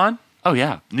 Still on? Oh,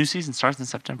 yeah. New season starts in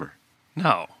September.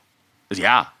 No.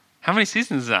 Yeah. How many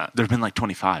seasons is that? There have been like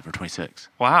 25 or 26.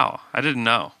 Wow. I didn't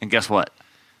know. And guess what?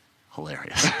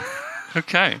 Hilarious.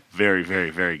 Okay. Very, very,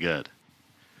 very good.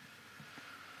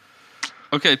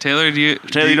 Okay, Taylor, you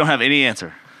don't have any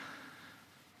answer.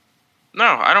 No,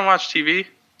 I don't watch TV.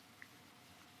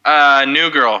 New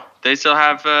Girl. They still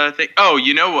have Oh,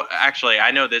 you know what? Actually,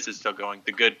 I know this is still going.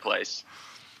 The Good Place.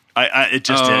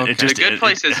 The Good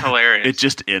Place is hilarious. It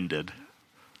just ended.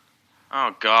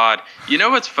 Oh, God. You know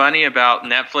what's funny about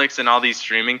Netflix and all these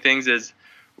streaming things is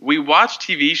we watch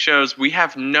TV shows, we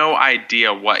have no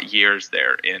idea what years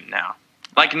they're in now.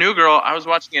 Like New Girl, I was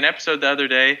watching an episode the other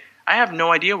day. I have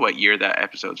no idea what year that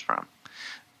episode's from.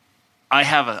 I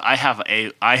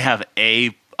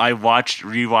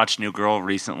rewatched New Girl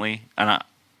recently, and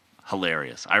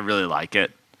hilarious. I really like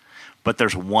it. But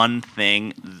there's one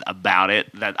thing about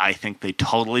it that I think they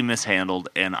totally mishandled,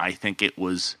 and I think it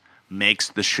makes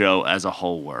the show as a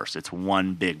whole worse. It's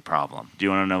one big problem. Do you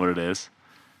want to know what it is?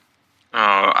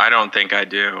 Oh, I don't think I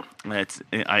do.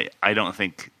 I don't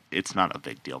think it's not a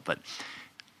big deal, but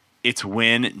it's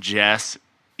when Jess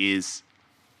is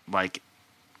like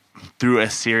through a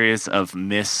series of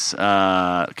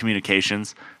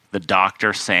miscommunications, the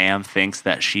doctor Sam thinks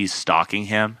that she's stalking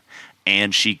him,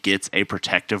 and she gets a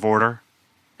protective order,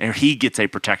 or he gets a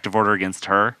protective order against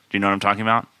her. Do you know what I'm talking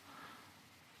about?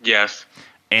 Yes.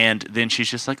 And then she's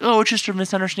just like, oh, it's just a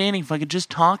misunderstanding. If I could just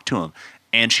talk to him.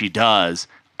 And she does,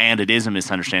 and it is a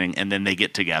misunderstanding, and then they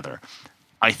get together.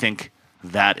 I think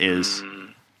that is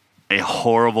a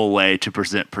horrible way to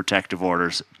present protective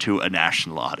orders to a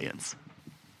national audience.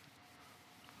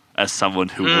 As someone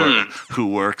who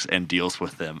works and deals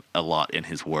with them a lot in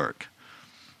his work.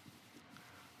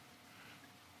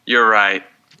 You're right.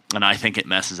 And I think it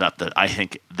messes up I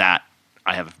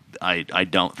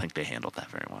don't think they handled that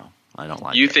very well. I don't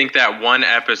like it. You think that one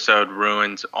episode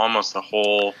ruins almost the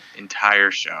whole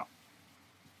entire show?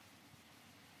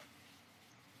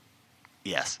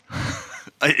 Yes.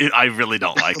 I really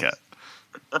don't like it.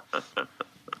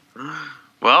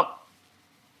 Well,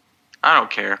 I don't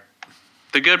care.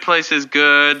 The Good Place is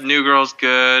good. New Girl's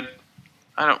good.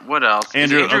 What else?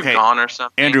 Andrew, is Andrew gone or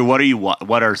something? Andrew, what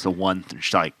are the one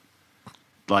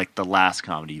like the last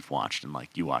comedy you've watched and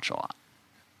like you watch a lot?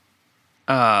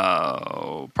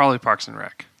 Oh, probably Parks and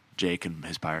Rec. Jake and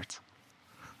his Pirates.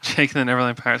 Jake and the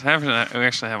Neverland Pirates. We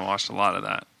actually haven't watched a lot of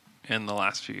that in the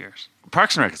last few years.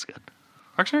 Parks and Rec is good.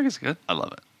 Parks and Rec is good. I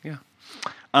love it. Yeah.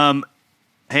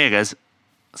 Hey guys,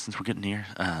 since we're getting near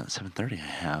 7:30, I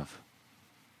have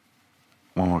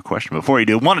one more question. Before you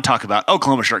do, I want to talk about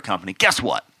Oklahoma Shirt Company. Guess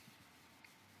what?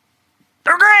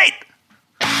 They're great!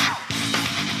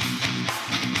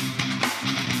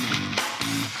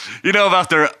 You know about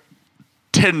their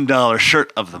 $10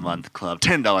 Shirt of the Month Club.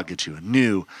 $10 gets you a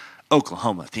new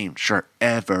Oklahoma-themed shirt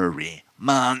every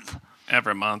month.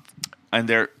 Every month. And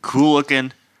they're cool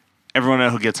looking. Everyone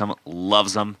who gets them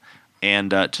loves them.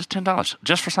 And just $10.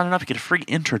 Just for signing up, you get a free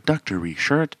introductory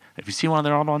shirt. If you see one of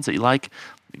their old ones that you like,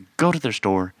 go to their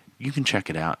store. You can check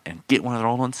it out and get one of their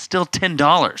old ones. Still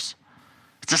 $10.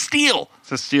 It's a steal.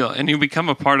 It's a steal. And you become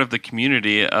a part of the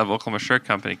community of Oklahoma Shirt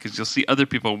Company because you'll see other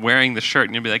people wearing the shirt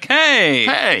and you'll be like,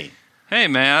 hey, Hey,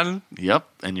 man. Yep,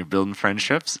 and you're building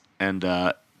friendships, and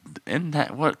that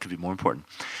what could be more important.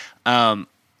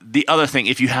 The other thing,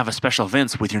 if you have a special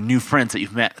events with your new friends that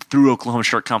you've met through Oklahoma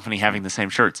Shirt Company having the same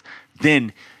shirts,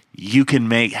 then you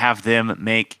can have them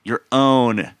make your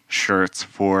own shirts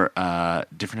for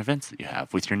different events that you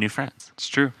have with your new friends. It's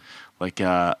true. Like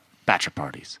bachelor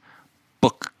parties,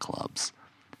 book clubs,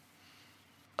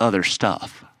 other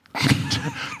stuff.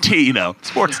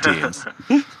 Sports teams,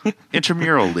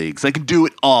 intramural leagues. They can do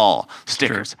it all.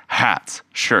 Stickers, hats,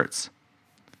 shirts.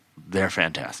 They're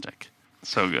fantastic.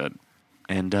 So good.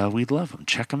 And we love them.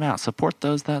 Check them out. Support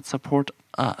those that support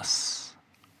us.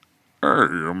 I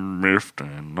am miffed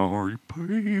and I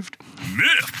paved.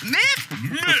 Miffed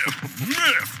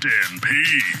and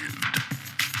peeved.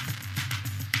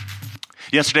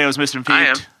 Yesterday I was missed and peeved. I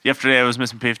am. Yesterday I was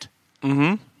missed and peeved.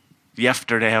 Mm-hmm.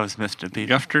 Yesterday I was missed and peeved.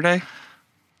 Yesterday?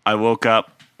 I woke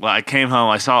up. Well, I came home.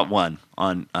 I saw it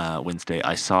on Wednesday.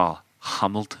 I saw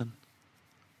Hamilton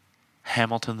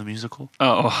the musical.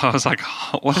 Oh, I was like,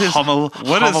 what is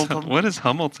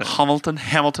Hamilton?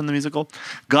 Hamilton the musical.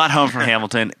 Got home from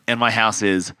Hamilton, and my house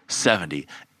is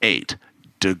 78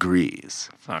 degrees.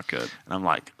 It's not good. And I'm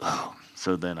like, oh.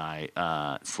 So then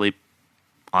I sleep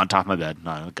on top of my bed,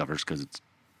 not on the covers because it's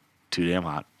too damn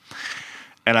hot.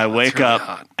 And I wake really up,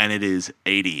 hot. and it is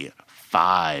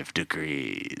 85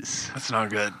 degrees. That's not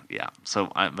good. Yeah.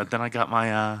 So, but then I got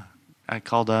my. I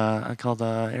called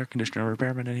the air conditioner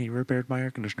repairman, and he repaired my air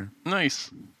conditioner.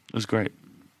 Nice. It was great.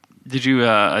 Did you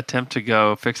attempt to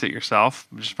go fix it yourself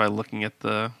just by looking at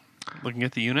the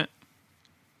unit?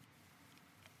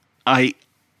 I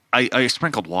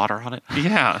sprinkled water on it,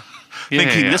 Yeah.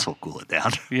 thinking this will cool it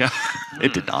down. Yeah.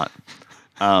 It did not.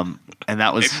 And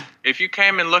that was. If you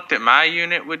came and looked at my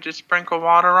unit, would you sprinkle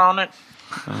water on it?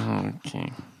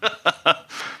 Okay.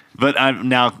 But I'm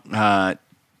now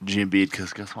GMB'd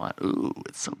because guess what? Ooh,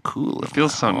 it's so cool. It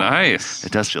feels so nice.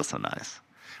 It does feel so nice.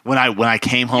 When I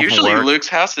came home Usually from work, Luke's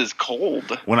house is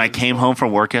cold. when I came home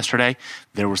from work yesterday,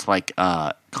 there was like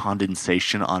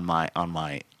condensation on my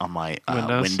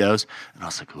windows, and I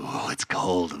was like, "Ooh, it's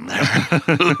cold in there."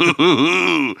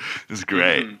 It's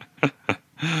great.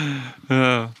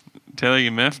 Taylor,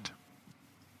 you miffed?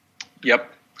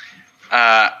 Yep.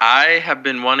 I have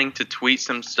been wanting to tweet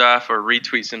some stuff or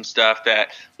retweet some stuff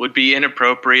that would be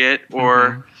inappropriate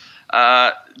or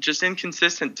just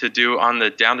inconsistent to do on the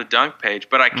Down to Dunk page,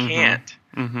 but I can't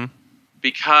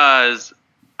because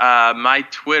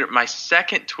my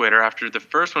second Twitter after the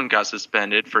first one got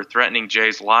suspended for threatening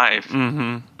Jay's life.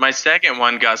 My second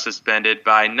one got suspended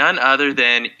by none other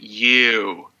than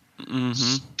you.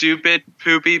 Stupid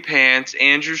poopy pants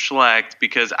Andrew Schlecht,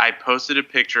 because I posted a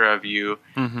picture of you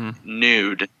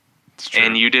nude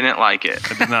and you didn't like it.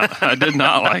 I did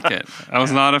not like it. I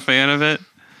was not a fan of it,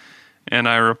 and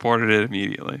I reported it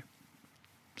immediately.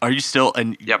 Are you still?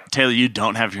 And Yep. Taylor, you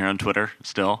don't have your own Twitter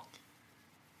still?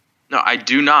 No, I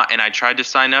do not, and I tried to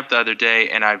sign up the other day,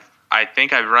 and I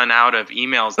think I've run out of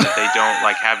emails that they don't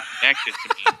like have connected to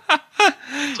me.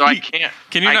 So I can't.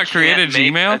 Can you not create a can't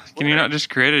make Gmail? Can you Twitter. not just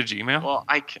create a Gmail? Well,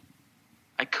 I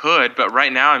could, but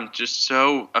right now I'm just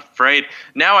so afraid.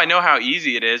 Now I know how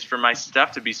easy it is for my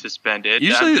stuff to be suspended.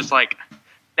 Usually- I'm just like,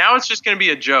 now it's just going to be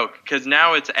a joke because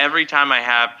now it's every time I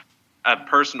have a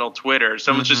personal Twitter,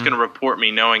 someone's just going to report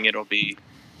me knowing it'll be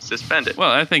suspended.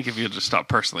 Well, I think if you just stop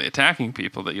personally attacking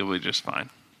people, that you'll be just fine.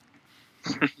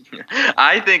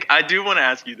 I do want to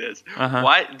ask you this.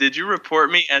 Why did you report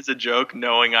me as a joke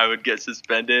knowing I would get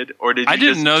suspended, or did you I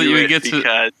didn't just know that do you would it get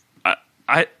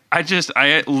because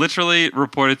I literally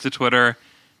reported to Twitter,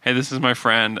 "Hey, this is my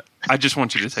friend. I just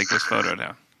want you to take this photo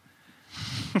down."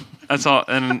 That's all,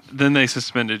 and then they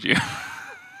suspended you.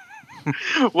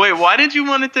 Wait, why did you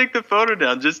want to take the photo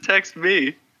down? Just text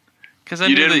me. Because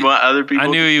You didn't want other people. I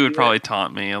knew to you see would it? probably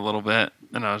taunt me a little bit,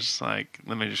 and I was just like,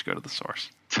 "Let me just go to the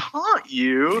source." Taunt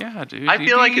you. Yeah, dude. I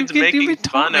feel like it's making you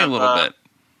taunt fun me a of little bit.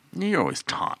 You're always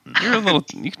taunting.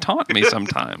 You taunt me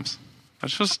sometimes. I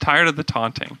was just tired of the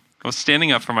taunting. I was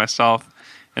standing up for myself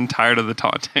and tired of the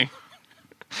taunting.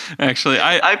 Actually,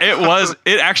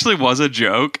 it actually was a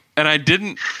joke, and I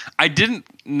didn't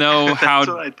know how. That's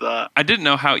what I thought. I didn't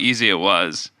know how easy it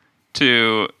was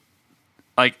to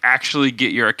like actually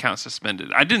get your account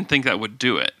suspended. I didn't think that would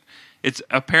do it. It's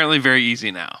apparently very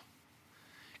easy now.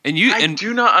 And I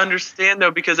do not understand though,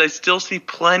 because I still see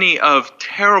plenty of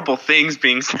terrible things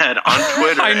being said on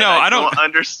Twitter. I know, and I don't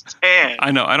understand. I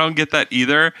know. I don't get that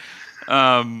either.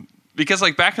 Because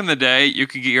like back in the day, you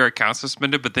could get your account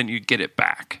suspended, but then you'd get it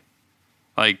back,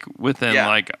 like within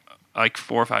like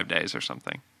 4 or 5 days or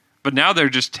something. But now they're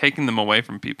just taking them away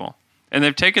from people, and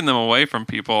they've taken them away from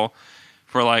people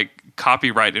for like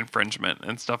copyright infringement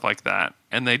and stuff like that,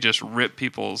 and they just rip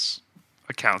people's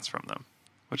accounts from them,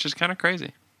 which is kind of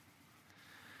crazy.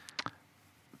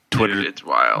 Twitter, dude, it's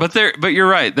wild. But you're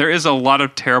right. There is a lot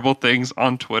of terrible things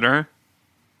on Twitter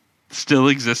still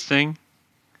existing.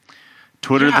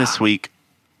 Twitter this week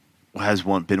has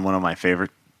been one of my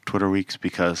favorite Twitter weeks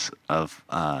because of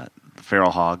the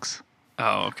Feral Hogs.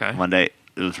 Oh, okay. Monday,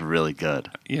 it was really good.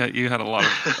 Yeah, you had a lot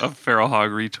of Feral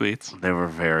Hog retweets. They were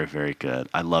very, very good.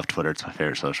 I love Twitter. It's my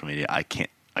favorite social media. I can't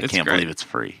believe it's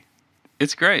free.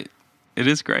 It's great. It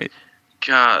is great.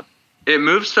 God. It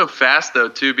moves so fast, though,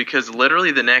 too, because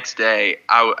literally the next day,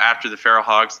 after the Feral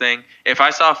Hogs thing, if I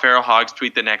saw a Feral Hogs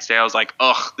tweet the next day, I was like,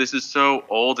 ugh, this is so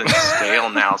old and stale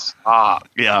now. Stop.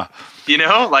 Yeah. You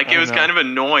know? Like, it was kind of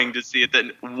annoying to see it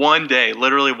then one day,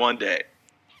 literally one day.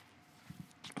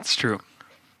 It's true.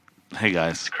 Hey,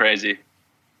 guys. It's crazy.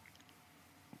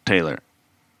 Taylor.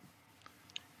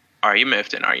 Are you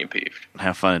miffed and are you peeved?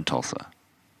 Have fun in Tulsa.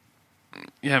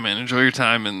 Yeah, man. Enjoy your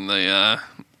time in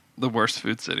the worst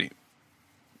food city.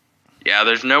 Yeah,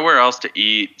 there's nowhere else to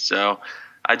eat, so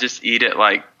I just eat at,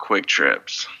 like, Quick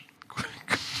Trips.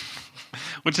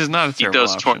 Which is not a terrible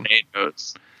option. Eat those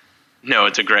tornadoes. No,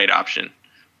 it's a great option.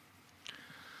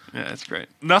 Yeah, it's great.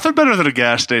 Nothing better than a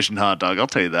gas station hot dog, I'll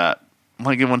tell you that. I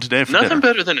might get one today for Nothing dinner.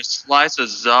 better than a slice of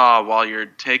za while you're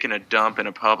taking a dump in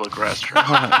a public restaurant.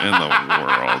 What in the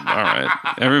world? All right.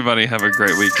 Everybody have a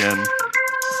great weekend.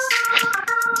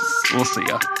 We'll see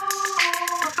ya.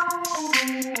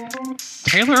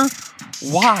 Taylor,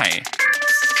 why?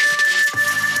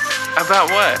 About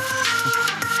what?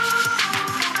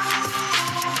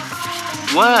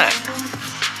 What?